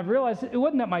 and I've realized it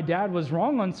wasn't that my dad was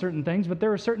wrong on certain things, but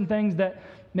there were certain things that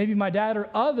maybe my dad or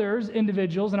others,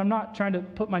 individuals, and I'm not trying to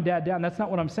put my dad down, that's not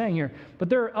what I'm saying here, but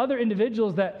there are other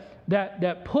individuals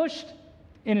that pushed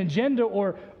an agenda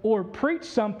or preached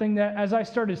something that as I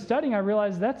started studying, I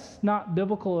realized that's not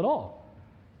biblical at all.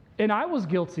 And I was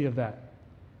guilty of that.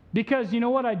 Because you know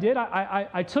what I did?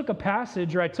 I took a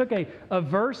passage, or I took a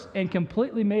verse and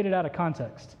completely made it out of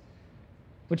context.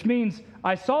 Which means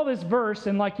I saw this verse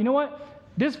and like, you know what?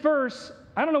 This verse,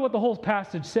 I don't know what the whole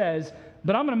passage says,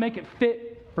 but I'm going to make it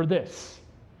fit for this.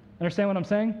 Understand what I'm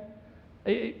saying?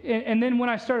 And then when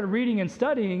I started reading and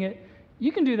studying it,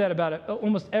 you can do that about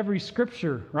almost every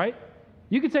scripture, right?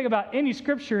 You can take about any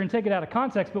scripture and take it out of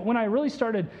context, but when I really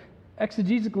started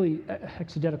exegetically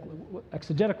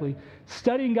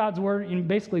studying God's Word,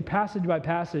 basically passage by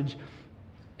passage.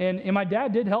 And my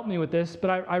dad did help me with this, but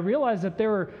I realized that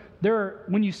there are,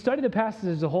 when you study the passage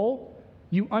as a whole,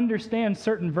 you understand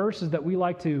certain verses that we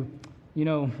like to,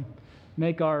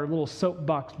 make our little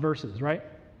soapbox verses, right?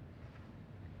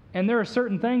 And there are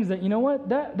certain things that, you know what,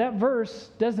 that verse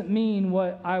doesn't mean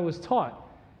what I was taught,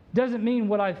 doesn't mean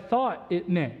what I thought it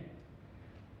meant.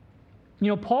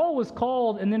 Paul was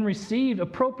called and then received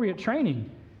appropriate training.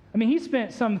 I mean, he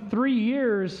spent some 3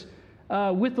 years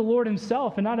with the Lord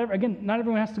himself. And not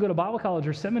everyone has to go to Bible college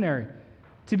or seminary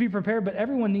to be prepared, but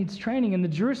everyone needs training. And the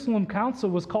Jerusalem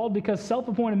Council was called because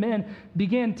self-appointed men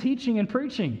began teaching and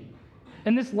preaching.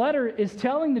 And this letter is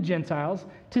telling the Gentiles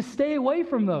to stay away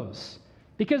from those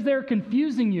because they're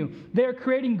confusing you. They're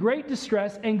creating great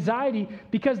distress, anxiety,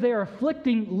 because they are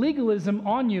afflicting legalism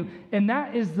on you. And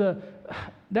that is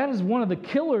one of the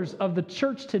killers of the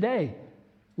church today,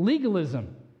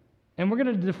 legalism. And we're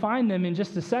going to define them in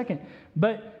just a second.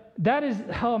 But that is,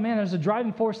 there's a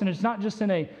driving force, and it's not just in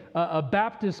a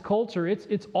Baptist culture.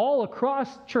 It's all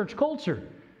across church culture,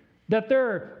 that there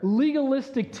are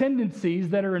legalistic tendencies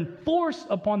that are enforced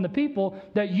upon the people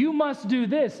that you must do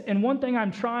this. And one thing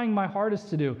I'm trying my hardest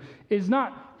to do is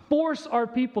not force our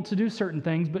people to do certain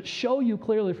things, but show you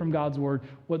clearly from God's Word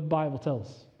what the Bible tells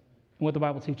and what the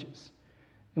Bible teaches.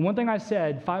 And one thing I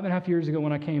said 5.5 years ago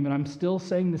when I came, and I'm still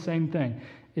saying the same thing,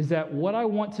 is that what I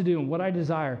want to do and what I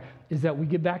desire is that we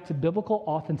get back to biblical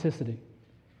authenticity,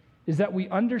 is that we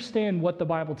understand what the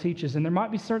Bible teaches. And there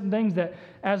might be certain things that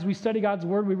as we study God's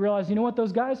Word, we realize, you know what,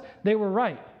 those guys, they were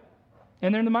right.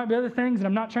 And then there might be other things, and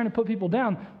I'm not trying to put people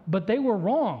down, but they were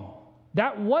wrong.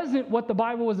 That wasn't what the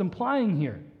Bible was implying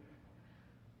here.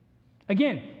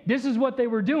 Again, this is what they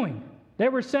were doing. They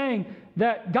were saying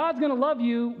that God's going to love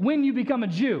you when you become a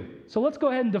Jew. So let's go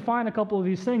ahead and define a couple of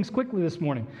these things quickly this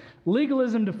morning.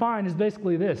 Legalism defined is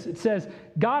basically this. It says,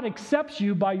 God accepts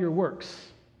you by your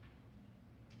works.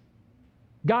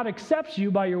 God accepts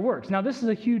you by your works. Now, this is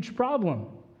a huge problem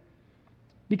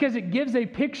because it gives a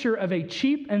picture of a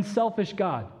cheap and selfish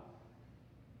God.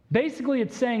 Basically,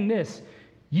 it's saying this: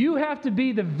 you have to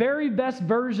be the very best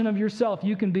version of yourself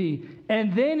you can be,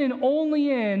 and then and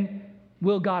only in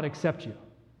will God accept you.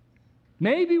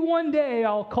 Maybe one day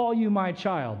I'll call you my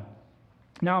child.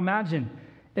 Now imagine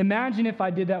if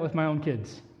I did that with my own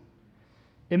kids.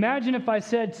 Imagine if I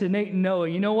said to Nate and Noah,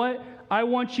 you know what? I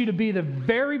want you to be the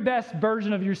very best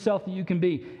version of yourself that you can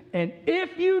be. And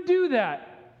if you do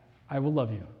that, I will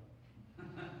love you.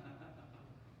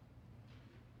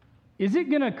 Is it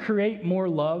going to create more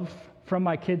love from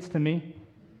my kids to me?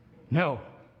 No.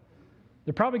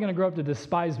 They're probably going to grow up to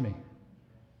despise me.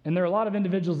 And there are a lot of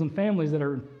individuals and families that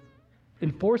are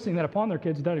enforcing that upon their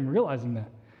kids without even realizing that.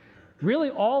 Really,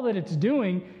 all that it's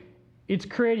doing, it's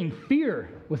creating fear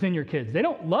within your kids. They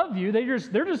don't love you.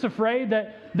 They're just afraid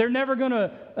that they're never going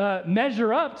to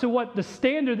measure up to what the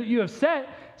standard that you have set.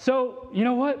 So, you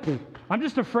know what? I'm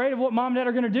just afraid of what mom and dad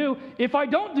are going to do if I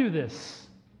don't do this.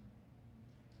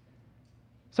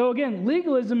 So again,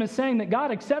 legalism is saying that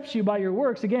God accepts you by your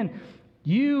works. Again,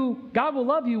 God will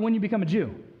love you when you become a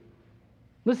Jew.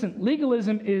 Listen,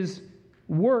 legalism is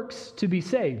works to be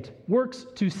saved, works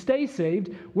to stay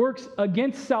saved, works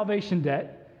against salvation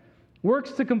debt,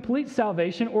 works to complete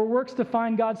salvation, or works to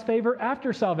find God's favor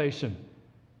after salvation.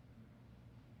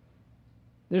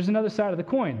 There's another side of the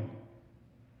coin.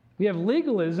 We have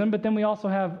legalism, but then we also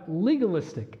have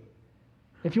legalistic.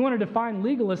 If you want to define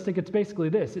legalistic, it's basically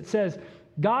this. It says,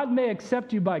 God may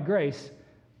accept you by grace,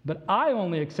 but I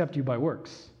only accept you by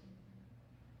works.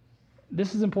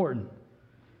 This is important.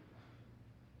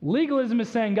 Legalism is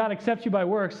saying God accepts you by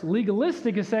works.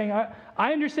 Legalistic is saying,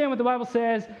 I understand what the Bible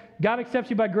says. God accepts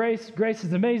you by grace. Grace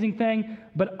is an amazing thing,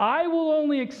 but I will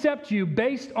only accept you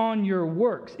based on your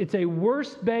works. It's a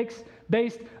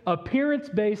works-based,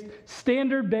 appearance-based,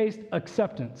 standard-based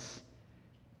acceptance.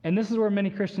 And this is where many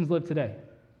Christians live today.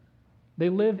 They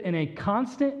live in a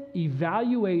constant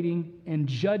evaluating and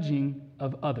judging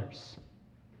of others.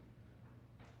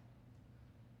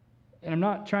 And I'm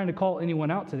not trying to call anyone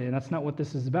out today, and that's not what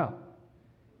this is about.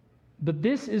 But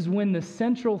this is when the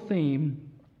central theme,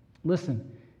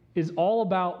 listen, is all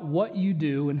about what you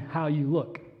do and how you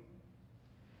look.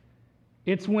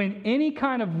 It's when any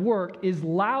kind of work is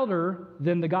louder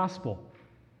than the gospel.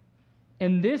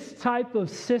 And this type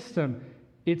of system,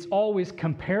 it's always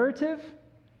comparative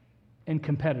and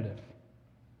competitive.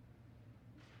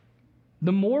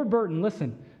 The more burdened,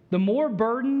 listen, the more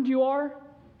burdened you are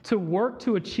to work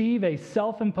to achieve a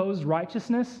self-imposed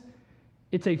righteousness,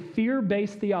 it's a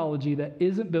fear-based theology that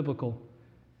isn't biblical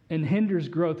and hinders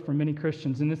growth for many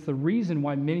Christians. And it's the reason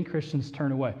why many Christians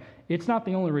turn away. It's not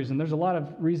the only reason. There's a lot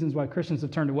of reasons why Christians have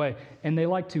turned away. And they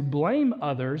like to blame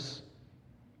others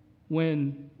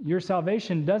when your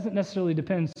salvation doesn't necessarily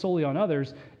depend solely on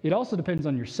others. It also depends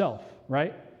on yourself,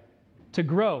 right? To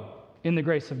grow in the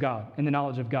grace of God, in the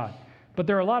knowledge of God. But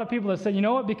there are a lot of people that say, you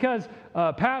know what, because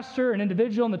a pastor, an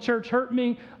individual in the church hurt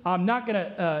me, I'm not going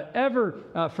to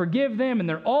ever forgive them, and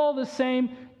they're all the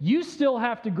same. You still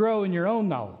have to grow in your own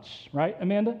knowledge, right,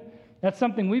 Amanda? That's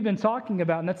something we've been talking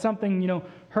about, and that's something,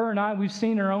 her and I, we've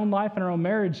seen in our own life and our own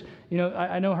marriage.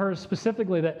 I know her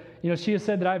specifically that, she has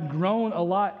said that I've grown a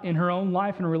lot in her own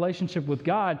life and a relationship with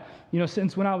God,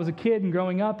 since when I was a kid and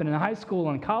growing up and in high school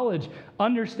and college,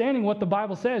 understanding what the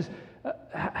Bible says.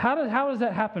 How does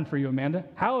that happen for you, Amanda?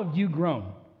 How have you grown? I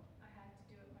had to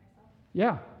do it myself.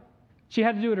 Yeah, she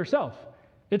had to do it herself.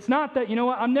 It's not that,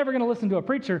 I'm never going to listen to a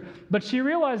preacher, but she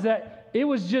realized that it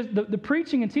was just, the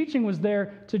preaching and teaching was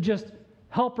there to just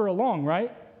help her along,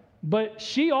 right? But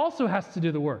she also has to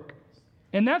do the work.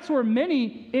 And that's where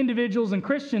many individuals and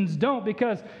Christians don't,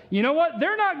 because, you know what?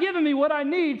 They're not giving me what I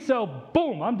need, so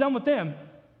boom, I'm done with them.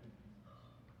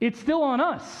 It's still on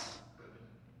us.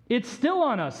 It's still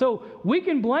on us. So we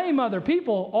can blame other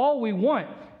people all we want.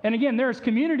 And again, there's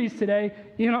communities today,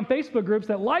 on Facebook groups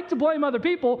that like to blame other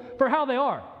people for how they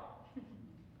are.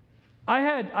 I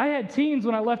had teens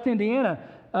when I left Indiana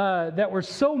that were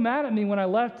so mad at me when I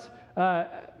left.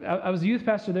 I was a youth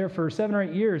pastor there for 7 or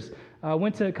 8 years. I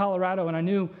went to Colorado, and I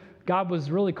knew God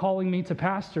was really calling me to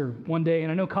pastor one day.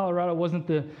 And I know Colorado wasn't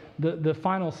the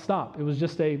final stop. It was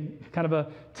just a kind of a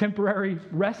temporary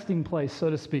resting place, so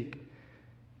to speak.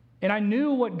 And I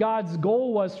knew what God's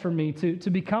goal was for me to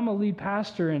become a lead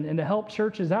pastor and to help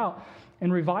churches out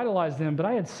and revitalize them. But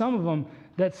I had some of them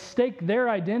that staked their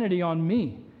identity on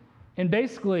me. And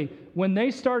basically, when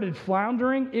they started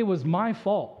floundering, it was my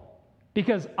fault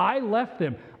because I left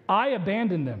them. I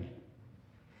abandoned them.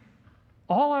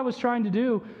 All I was trying to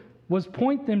do was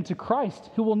point them to Christ,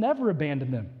 who will never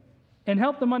abandon them, and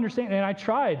help them understand. And I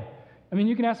tried.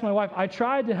 You can ask my wife. I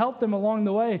tried to help them along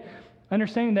the way,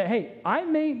 understanding that, hey, I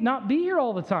may not be here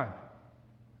all the time.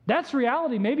 That's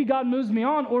reality. Maybe God moves me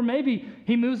on, or maybe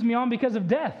he moves me on because of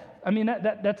death.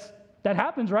 That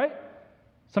happens, right?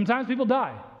 Sometimes people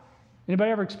die.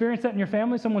 Anybody ever experienced that in your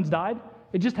family? Someone's died?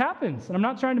 It just happens, and I'm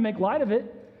not trying to make light of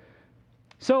it.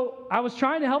 So I was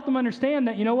trying to help them understand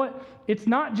that, it's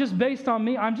not just based on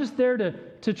me. I'm just there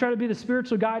to try to be the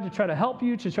spiritual guide, to try to help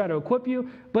you, to try to equip you.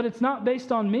 But it's not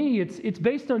based on me. It's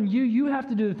based on you. You have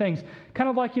to do the things. Kind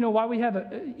of like, why we have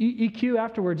a EQ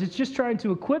afterwards. It's just trying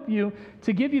to equip you,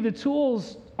 to give you the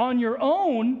tools on your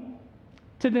own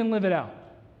to then live it out,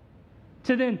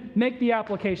 to then make the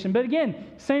application. But again,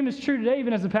 same is true today,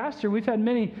 even as a pastor. We've had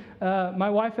many, my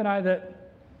wife and I, that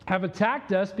have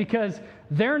attacked us because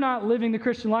they're not living the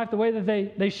Christian life the way that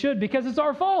they should, because it's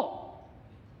our fault.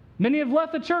 Many have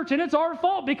left the church, and it's our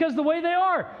fault because the way they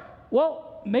are.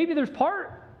 Well, maybe there's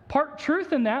part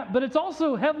truth in that, but it's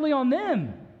also heavily on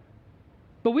them.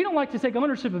 But we don't like to take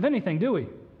ownership of anything, do we?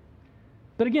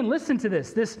 But again, listen to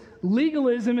this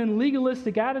legalism and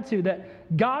legalistic attitude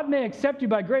that God may accept you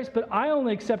by grace, but I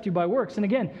only accept you by works. And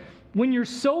again, when you're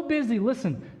so busy,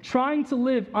 listen, trying to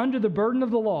live under the burden of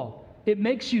the law, it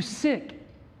makes you sick,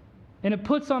 and it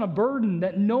puts on a burden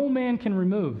that no man can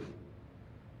remove.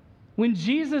 When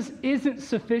Jesus isn't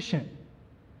sufficient,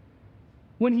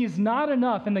 when he's not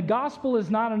enough and the gospel is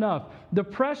not enough, the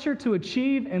pressure to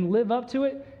achieve and live up to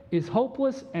it is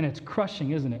hopeless and it's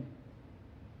crushing, isn't it?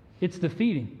 It's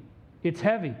defeating. It's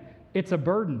heavy. It's a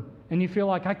burden. And you feel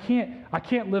like, I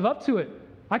can't live up to it.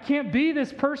 I can't be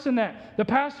this person that the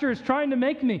pastor is trying to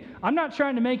make me. I'm not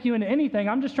trying to make you into anything.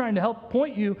 I'm just trying to help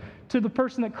point you to the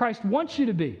person that Christ wants you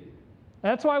to be.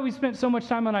 That's why we spent so much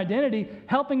time on identity,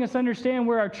 helping us understand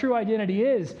where our true identity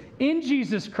is in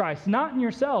Jesus Christ, not in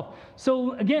yourself.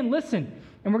 So again, listen,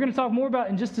 and we're going to talk more about it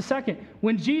in just a second.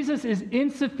 When Jesus is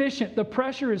insufficient, the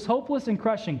pressure is hopeless and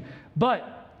crushing.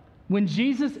 But when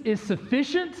Jesus is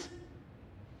sufficient,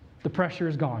 the pressure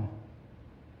is gone.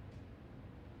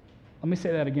 Let me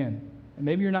say that again. And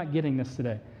maybe you're not getting this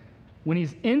today. When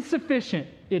he's insufficient,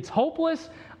 it's hopeless.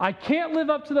 I can't live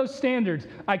up to those standards.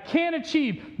 I can't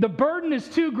achieve. The burden is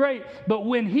too great. But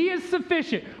when he is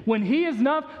sufficient, when he is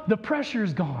enough, the pressure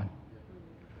is gone.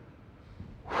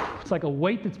 It's like a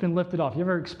weight that's been lifted off. You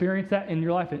ever experienced that in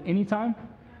your life at any time?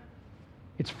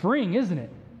 It's freeing, isn't it?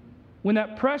 When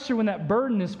that pressure, when that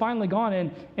burden is finally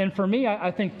gone. And for me, I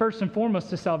think first and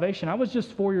foremost to salvation. I was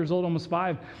just 4 years old, almost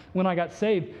 5, when I got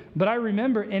saved. But I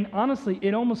remember, and honestly,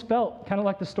 it almost felt kind of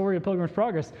like the story of Pilgrim's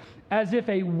Progress, as if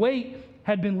a weight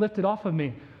had been lifted off of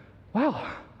me.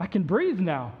 Wow, I can breathe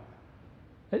now.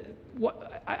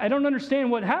 I don't understand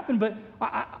what happened, but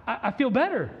I feel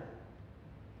better.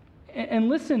 And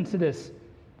listen to this.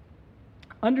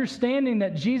 Understanding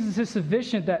that Jesus is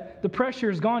sufficient, that the pressure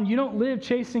is gone. You don't live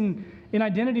chasing an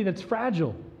identity that's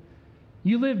fragile.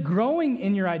 You live growing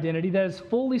in your identity that is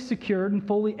fully secured and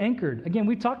fully anchored. Again,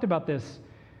 we've talked about this.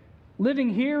 Living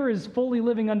here is fully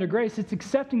living under grace. It's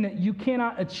accepting that you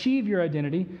cannot achieve your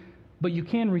identity, but you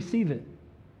can receive it.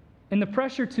 And the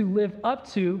pressure to live up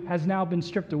to has now been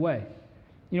stripped away.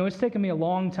 You know, it's taken me a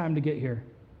long time to get here.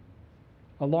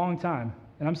 A long time.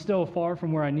 And I'm still far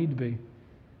from where I need to be.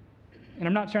 And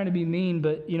I'm not trying to be mean,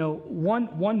 but, you know,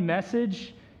 one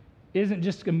message isn't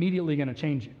just immediately going to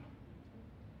change you.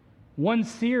 One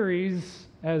series,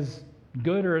 as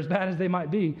good or as bad as they might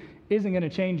be, isn't going to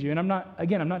change you. And I'm not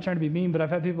trying to be mean, but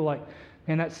I've had people like,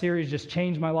 man, that series just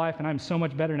changed my life and I'm so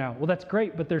much better now. Well, that's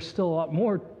great, but there's still a lot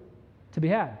more to be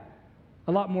had.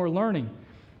 A lot more learning.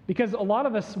 Because a lot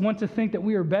of us want to think that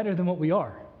we are better than what we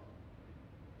are.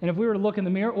 And if we were to look in the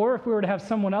mirror, or if we were to have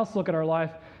someone else look at our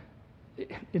life,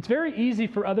 it's very easy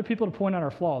for other people to point out our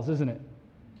flaws, isn't it?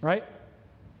 Right?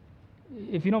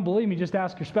 If you don't believe me, just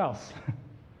ask your spouse.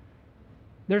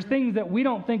 There's things that we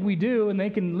don't think we do, and they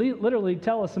can literally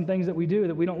tell us some things that we do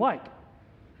that we don't like.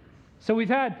 So we've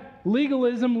had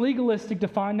legalism, legalistic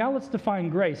defined. Now let's define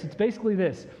grace. It's basically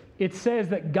this. It says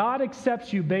that God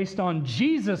accepts you based on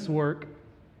Jesus' work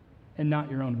and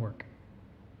not your own work.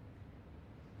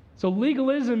 So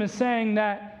legalism is saying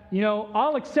that, you know,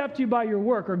 I'll accept you by your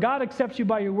work, or God accepts you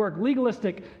by your work.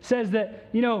 Legalistic says that,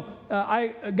 you know,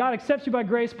 God accepts you by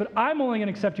grace, but I'm only going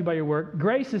to accept you by your work.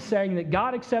 Grace is saying that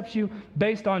God accepts you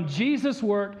based on Jesus'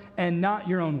 work and not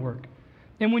your own work.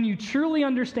 And when you truly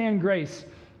understand grace,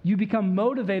 you become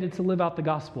motivated to live out the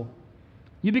gospel.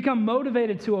 You become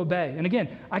motivated to obey. And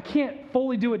again, I can't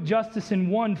fully do it justice in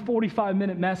one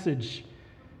 45-minute message.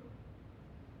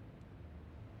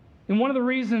 And one of the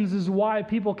reasons is why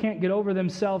people can't get over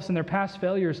themselves and their past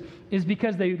failures is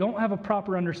because they don't have a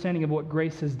proper understanding of what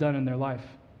grace has done in their life.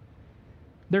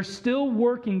 They're still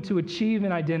working to achieve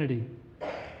an identity.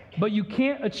 But you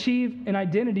can't achieve an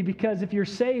identity because if you're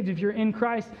saved, if you're in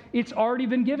Christ, it's already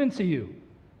been given to you.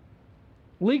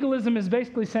 Legalism is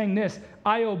basically saying this: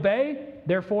 I obey,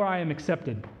 therefore I am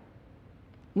accepted.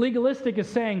 Legalistic is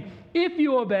saying, if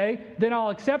you obey, then I'll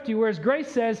accept you. Whereas grace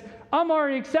says, I'm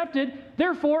already accepted,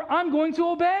 therefore I'm going to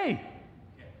obey.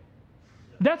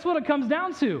 That's what it comes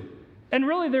down to. And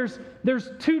really there's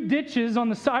two ditches on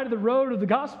the side of the road of the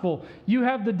gospel. You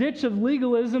have the ditch of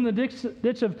legalism, the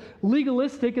ditch of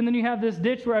legalistic, and then you have this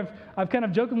ditch where I've kind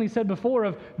of jokingly said before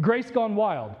of grace gone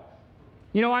wild.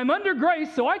 You know, I'm under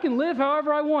grace, so I can live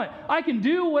however I want. I can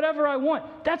do whatever I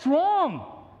want. That's wrong.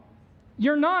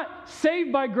 You're not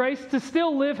saved by grace to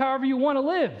still live however you want to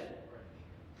live.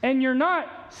 And you're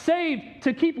not saved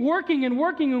to keep working and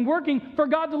working and working for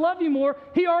God to love you more.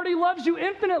 He already loves you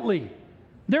infinitely.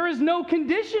 There is no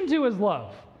condition to his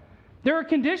love. There are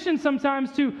conditions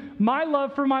sometimes to my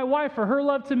love for my wife, or her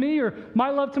love to me, or my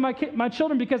love to my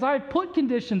children, because I've put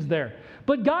conditions there.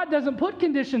 But God doesn't put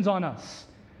conditions on us.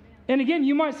 And again,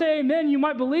 you might say amen, you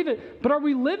might believe it, but are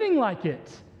we living like it?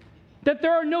 That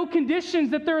there are no conditions,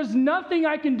 that there is nothing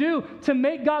I can do to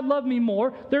make God love me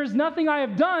more. There is nothing I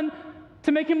have done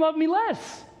to make him love me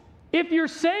less. If you're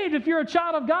saved, if you're a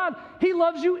child of God, he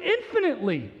loves you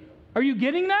infinitely. Are you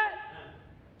getting that?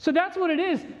 So that's what it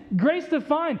is. Grace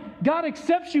defined. God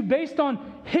accepts you based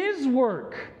on his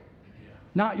work,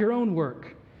 not your own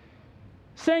work.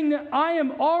 Saying that I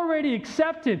am already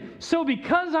accepted. So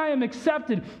because I am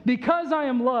accepted, because I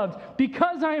am loved,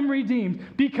 because I am redeemed,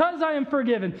 because I am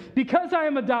forgiven, because I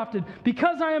am adopted,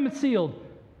 because I am sealed,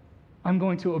 I'm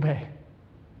going to obey.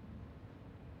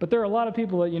 But there are a lot of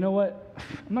people that, you know what?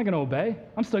 I'm not going to obey.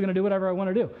 I'm still going to do whatever I want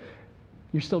to do.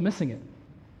 You're still missing it.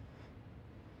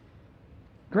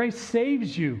 Grace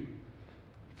saves you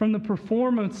from the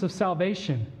performance of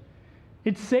salvation.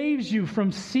 It saves you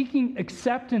from seeking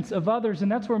acceptance of others,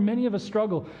 and that's where many of us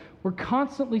struggle. We're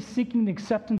constantly seeking the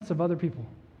acceptance of other people.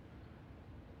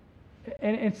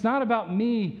 And it's not about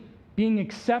me being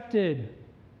accepted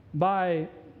by,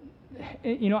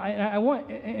 I want,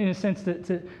 in a sense,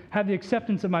 to have the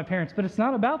acceptance of my parents, but it's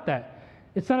not about that.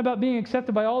 It's not about being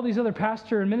accepted by all these other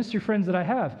pastor and ministry friends that I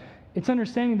have. It's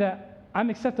understanding that I'm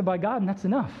accepted by God, and that's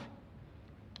enough,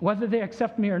 whether they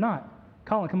accept me or not.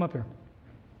 Colin, come up here.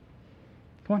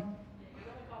 Come on.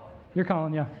 You're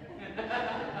Colin, yeah.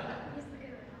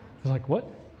 I was like, what?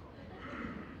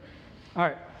 All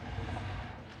right.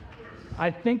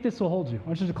 I think this will hold you. I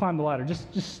want you to climb the ladder.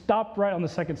 Just stop right on the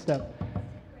second step.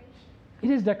 It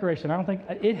is decoration. I don't think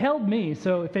it held me,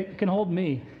 so if it can hold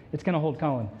me, it's going to hold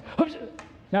Colin.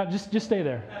 Now, just stay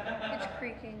there. It's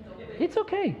creaking. It's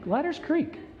okay. Ladders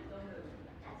creak.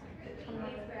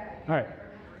 All right.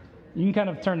 You can kind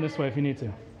of turn this way if you need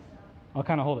to. I'll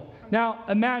kind of hold it. Now,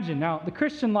 imagine. Now, the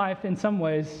Christian life, in some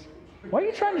ways, why are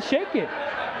you trying to shake it?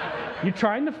 You're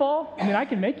trying to fall? I mean, I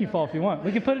can make you fall if you want.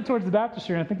 We can put it towards the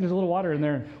baptistry, and I think there's a little water in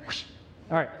there.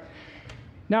 All right.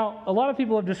 Now, a lot of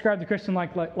people have described the Christian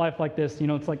life like this.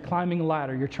 It's like climbing a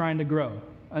ladder. You're trying to grow.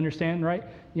 Understand, right?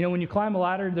 When you climb a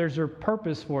ladder, there's a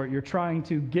purpose for it. You're trying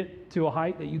to get to a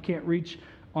height that you can't reach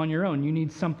on your own. You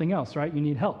need something else, right? You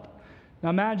need help. Now,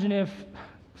 imagine if,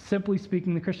 simply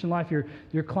speaking, the Christian life,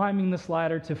 you're climbing this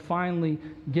ladder to finally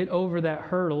get over that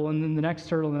hurdle, and then the next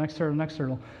hurdle, the next hurdle, the next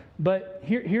hurdle. But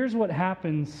here's what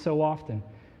happens so often.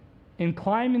 In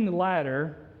climbing the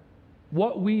ladder,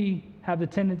 what we have the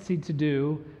tendency to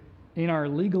do in our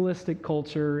legalistic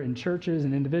culture, in churches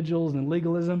and individuals and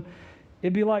legalism,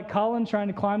 it'd be like Colin trying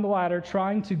to climb the ladder,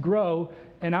 trying to grow,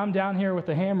 and I'm down here with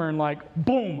the hammer and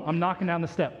boom, I'm knocking down the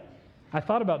step. I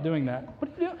thought about doing that. What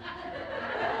are you doing?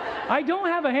 I don't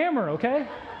have a hammer, okay?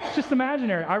 It's just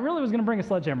imaginary. I really was going to bring a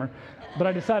sledgehammer, but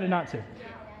I decided not to.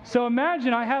 So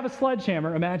imagine I have a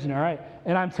sledgehammer, all right,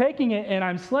 and I'm taking it and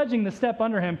I'm sledging the step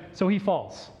under him so he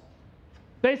falls.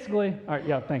 Basically, all right,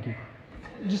 yeah, thank you.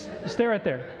 Just stay right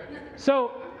there.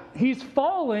 So he's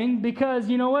falling because,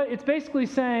 you know what? It's basically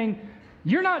saying,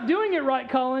 you're not doing it right,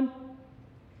 Colin.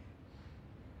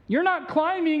 You're not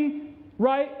climbing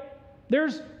right.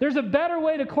 There's a better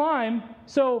way to climb,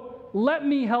 so let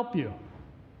me help you.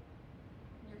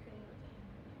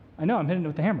 I know, I'm hitting it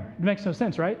with the hammer. It makes no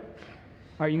sense, right?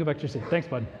 All right, you can go back to your seat. Thanks,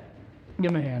 bud.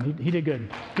 Give him a hand. He did good.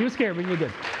 He was scared, but he did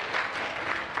good.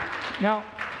 Now,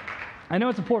 I know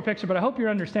it's a poor picture, but I hope you're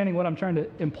understanding what I'm trying to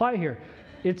imply here.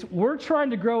 We're trying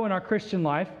to grow in our Christian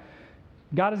life.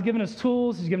 God has given us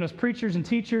tools. He's given us preachers and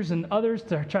teachers and others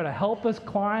to try to help us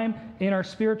climb in our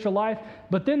spiritual life.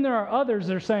 But then there are others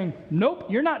that are saying, nope,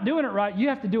 you're not doing it right. You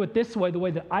have to do it this way, the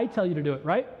way that I tell you to do it,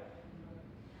 right?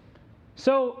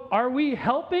 So are we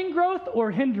helping growth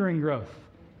or hindering growth?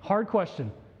 Hard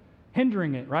question.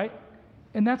 Hindering it, right?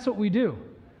 And that's what we do.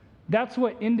 That's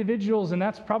what individuals, and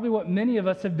that's probably what many of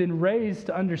us have been raised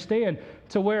to understand,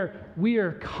 to where we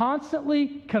are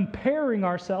constantly comparing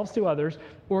ourselves to others,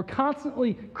 or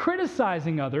constantly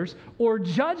criticizing others, or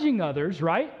judging others,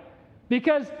 right?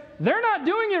 Because they're not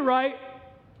doing it right.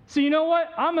 So you know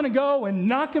what? I'm going to go and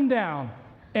knock them down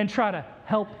and try to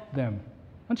help them.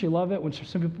 Don't you love it when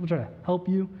some people try to help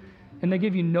you and they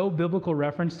give you no biblical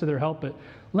reference to their help? But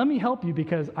let me help you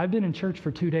because I've been in church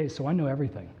for 2 days, so I know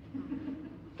everything.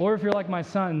 Or if you're like my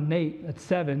son, Nate, at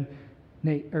 7,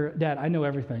 Dad, I know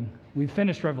everything. We've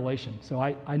finished Revelation, so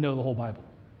I know the whole Bible.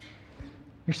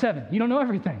 You're 7. You don't know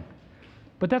everything.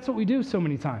 But that's what we do so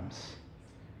many times.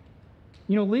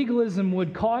 Legalism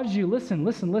would cause you, listen.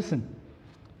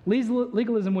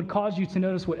 Legalism would cause you to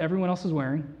notice what everyone else is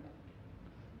wearing.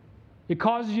 It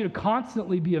causes you to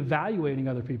constantly be evaluating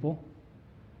other people.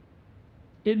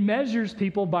 It measures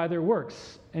people by their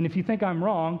works. And if you think I'm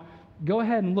wrong, Go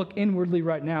ahead and look inwardly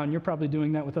right now, and you're probably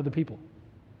doing that with other people.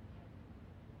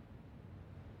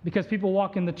 Because people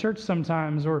walk in the church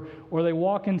sometimes, or they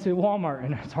walk into Walmart,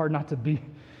 and it's hard not to be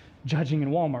judging in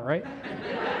Walmart, right?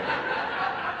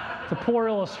 It's a poor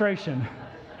illustration.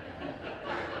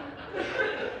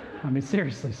 I mean,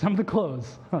 seriously, some of the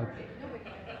clothes.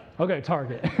 Okay,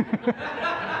 Target.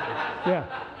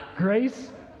 Yeah.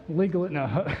 Grace, legal,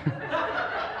 no.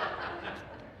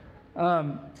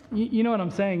 You know what I'm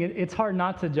saying? It's hard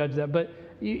not to judge that, but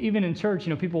even in church,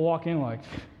 people walk in like,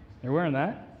 they're wearing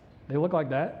that. They look like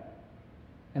that,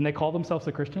 and they call themselves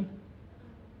a Christian.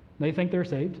 They think they're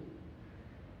saved.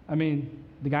 I mean,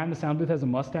 the guy in the sound booth has a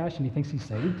mustache, and he thinks he's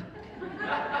saved.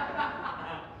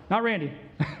 Not Randy.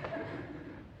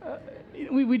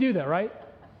 We do that, right?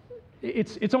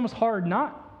 It's almost hard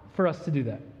not for us to do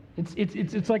that.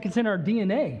 It's like it's in our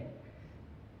DNA.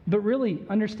 But really,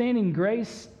 understanding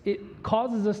grace, it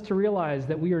causes us to realize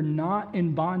that we are not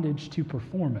in bondage to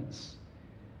performance.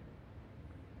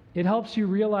 It helps you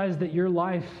realize that your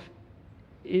life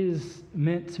is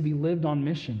meant to be lived on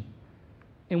mission.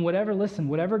 And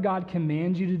whatever God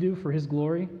commands you to do for His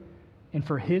glory and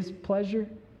for His pleasure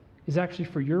is actually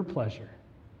for your pleasure.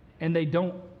 And they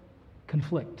don't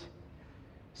conflict.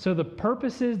 So the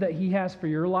purposes that He has for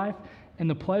your life and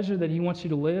the pleasure that He wants you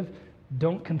to live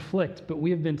don't conflict, but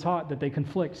we have been taught that they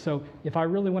conflict. So if I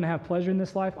really want to have pleasure in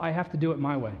this life, I have to do it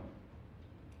my way.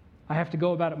 I have to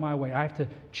go about it my way. I have to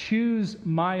choose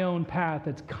my own path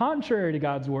that's contrary to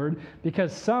God's word,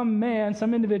 because some man,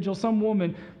 some individual, some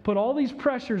woman put all these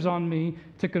pressures on me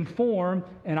to conform,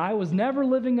 and I was never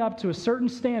living up to a certain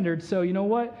standard. So you know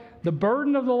what? The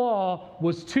burden of the law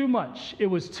was too much. It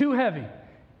was too heavy.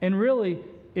 And really,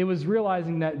 it was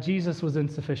realizing that Jesus was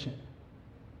insufficient.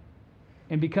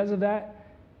 And because of that,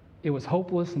 it was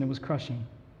hopeless and it was crushing.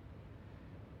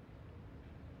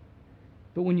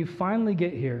 But when you finally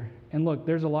get here, and look,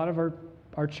 there's a lot of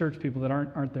our church people that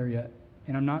aren't there yet.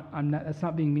 And I'm not, that's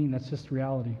not being mean, that's just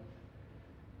reality.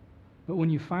 But when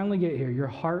you finally get here, your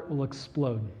heart will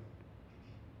explode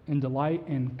in delight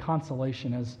and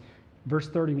consolation. As verse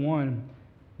 31,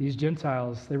 these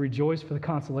Gentiles, they rejoice for the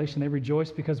consolation. They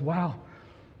rejoice because, wow,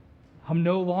 I'm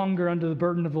no longer under the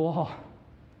burden of the law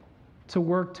to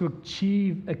work to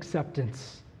achieve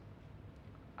acceptance.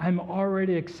 I'm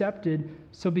already accepted,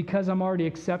 so because I'm already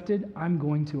accepted, I'm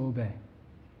going to obey.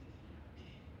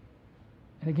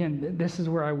 And again, this is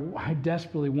where I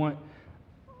desperately want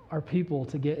our people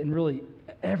to get, and really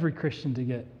every Christian to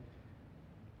get.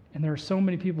 And there are so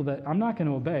many people that I'm not going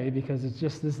to obey because it's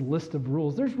just this list of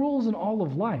rules. There's rules in all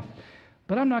of life,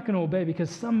 but I'm not going to obey because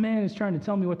some man is trying to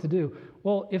tell me what to do.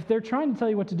 Well, if they're trying to tell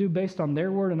you what to do based on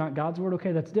their word and not God's word,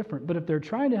 okay, that's different. But if they're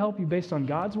trying to help you based on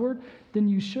God's word, then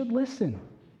you should listen.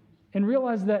 And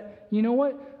realize that, you know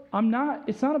what?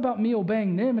 It's not about me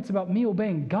obeying them, it's about me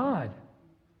obeying God,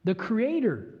 the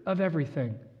creator of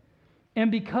everything.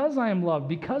 And because I am loved,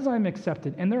 because I'm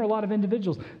accepted, and there are a lot of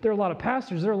individuals, there are a lot of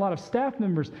pastors, there are a lot of staff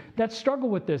members that struggle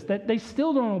with this, that they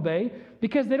still don't obey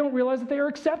because they don't realize that they are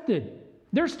accepted.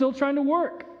 They're still trying to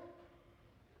work.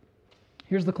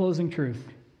 Here's the closing truth.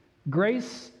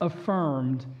 Grace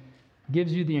affirmed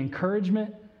gives you the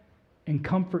encouragement and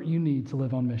comfort you need to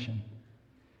live on mission.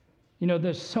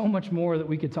 There's so much more that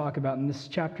we could talk about, and this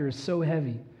chapter is so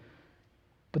heavy.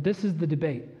 But this is the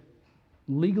debate.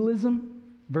 Legalism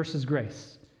versus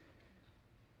grace.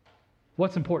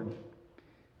 What's important?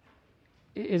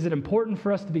 Is it important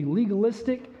for us to be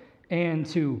legalistic and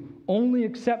to only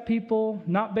accept people,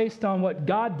 not based on what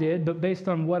God did, but based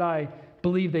on what I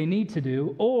believe they need to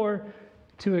do, or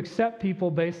to accept people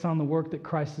based on the work that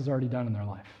Christ has already done in their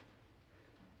life?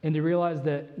 And to realize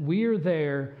that we are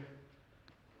there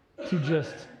to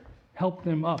just help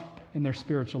them up in their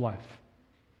spiritual life,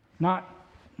 not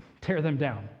tear them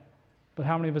down. But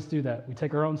how many of us do that? We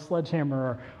take our own sledgehammer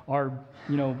or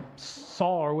our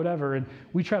saw or whatever, and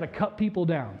we try to cut people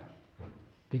down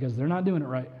because they're not doing it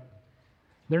right.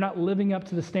 They're not living up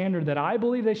to the standard that I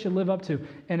believe they should live up to.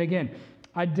 And again,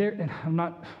 I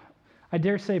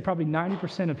dare say probably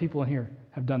 90% of people in here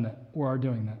have done that or are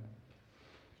doing that.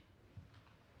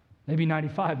 Maybe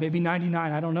 95, maybe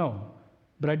 99, I don't know.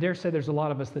 But I dare say there's a lot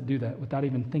of us that do that without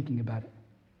even thinking about it.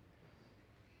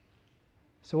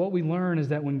 So what we learn is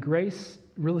that when grace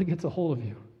really gets a hold of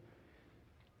you,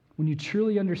 when you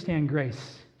truly understand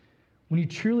grace, when you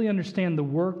truly understand the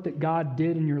work that God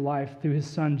did in your life through His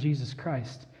Son, Jesus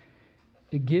Christ,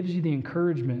 it gives you the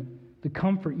encouragement, the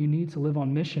comfort you need to live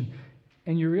on mission.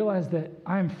 And you realize that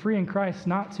I am free in Christ,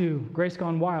 not to, grace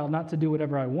gone wild, not to do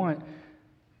whatever I want,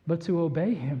 but to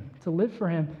obey Him, to live for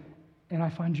Him, and I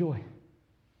find joy.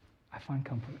 I find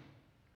comfort.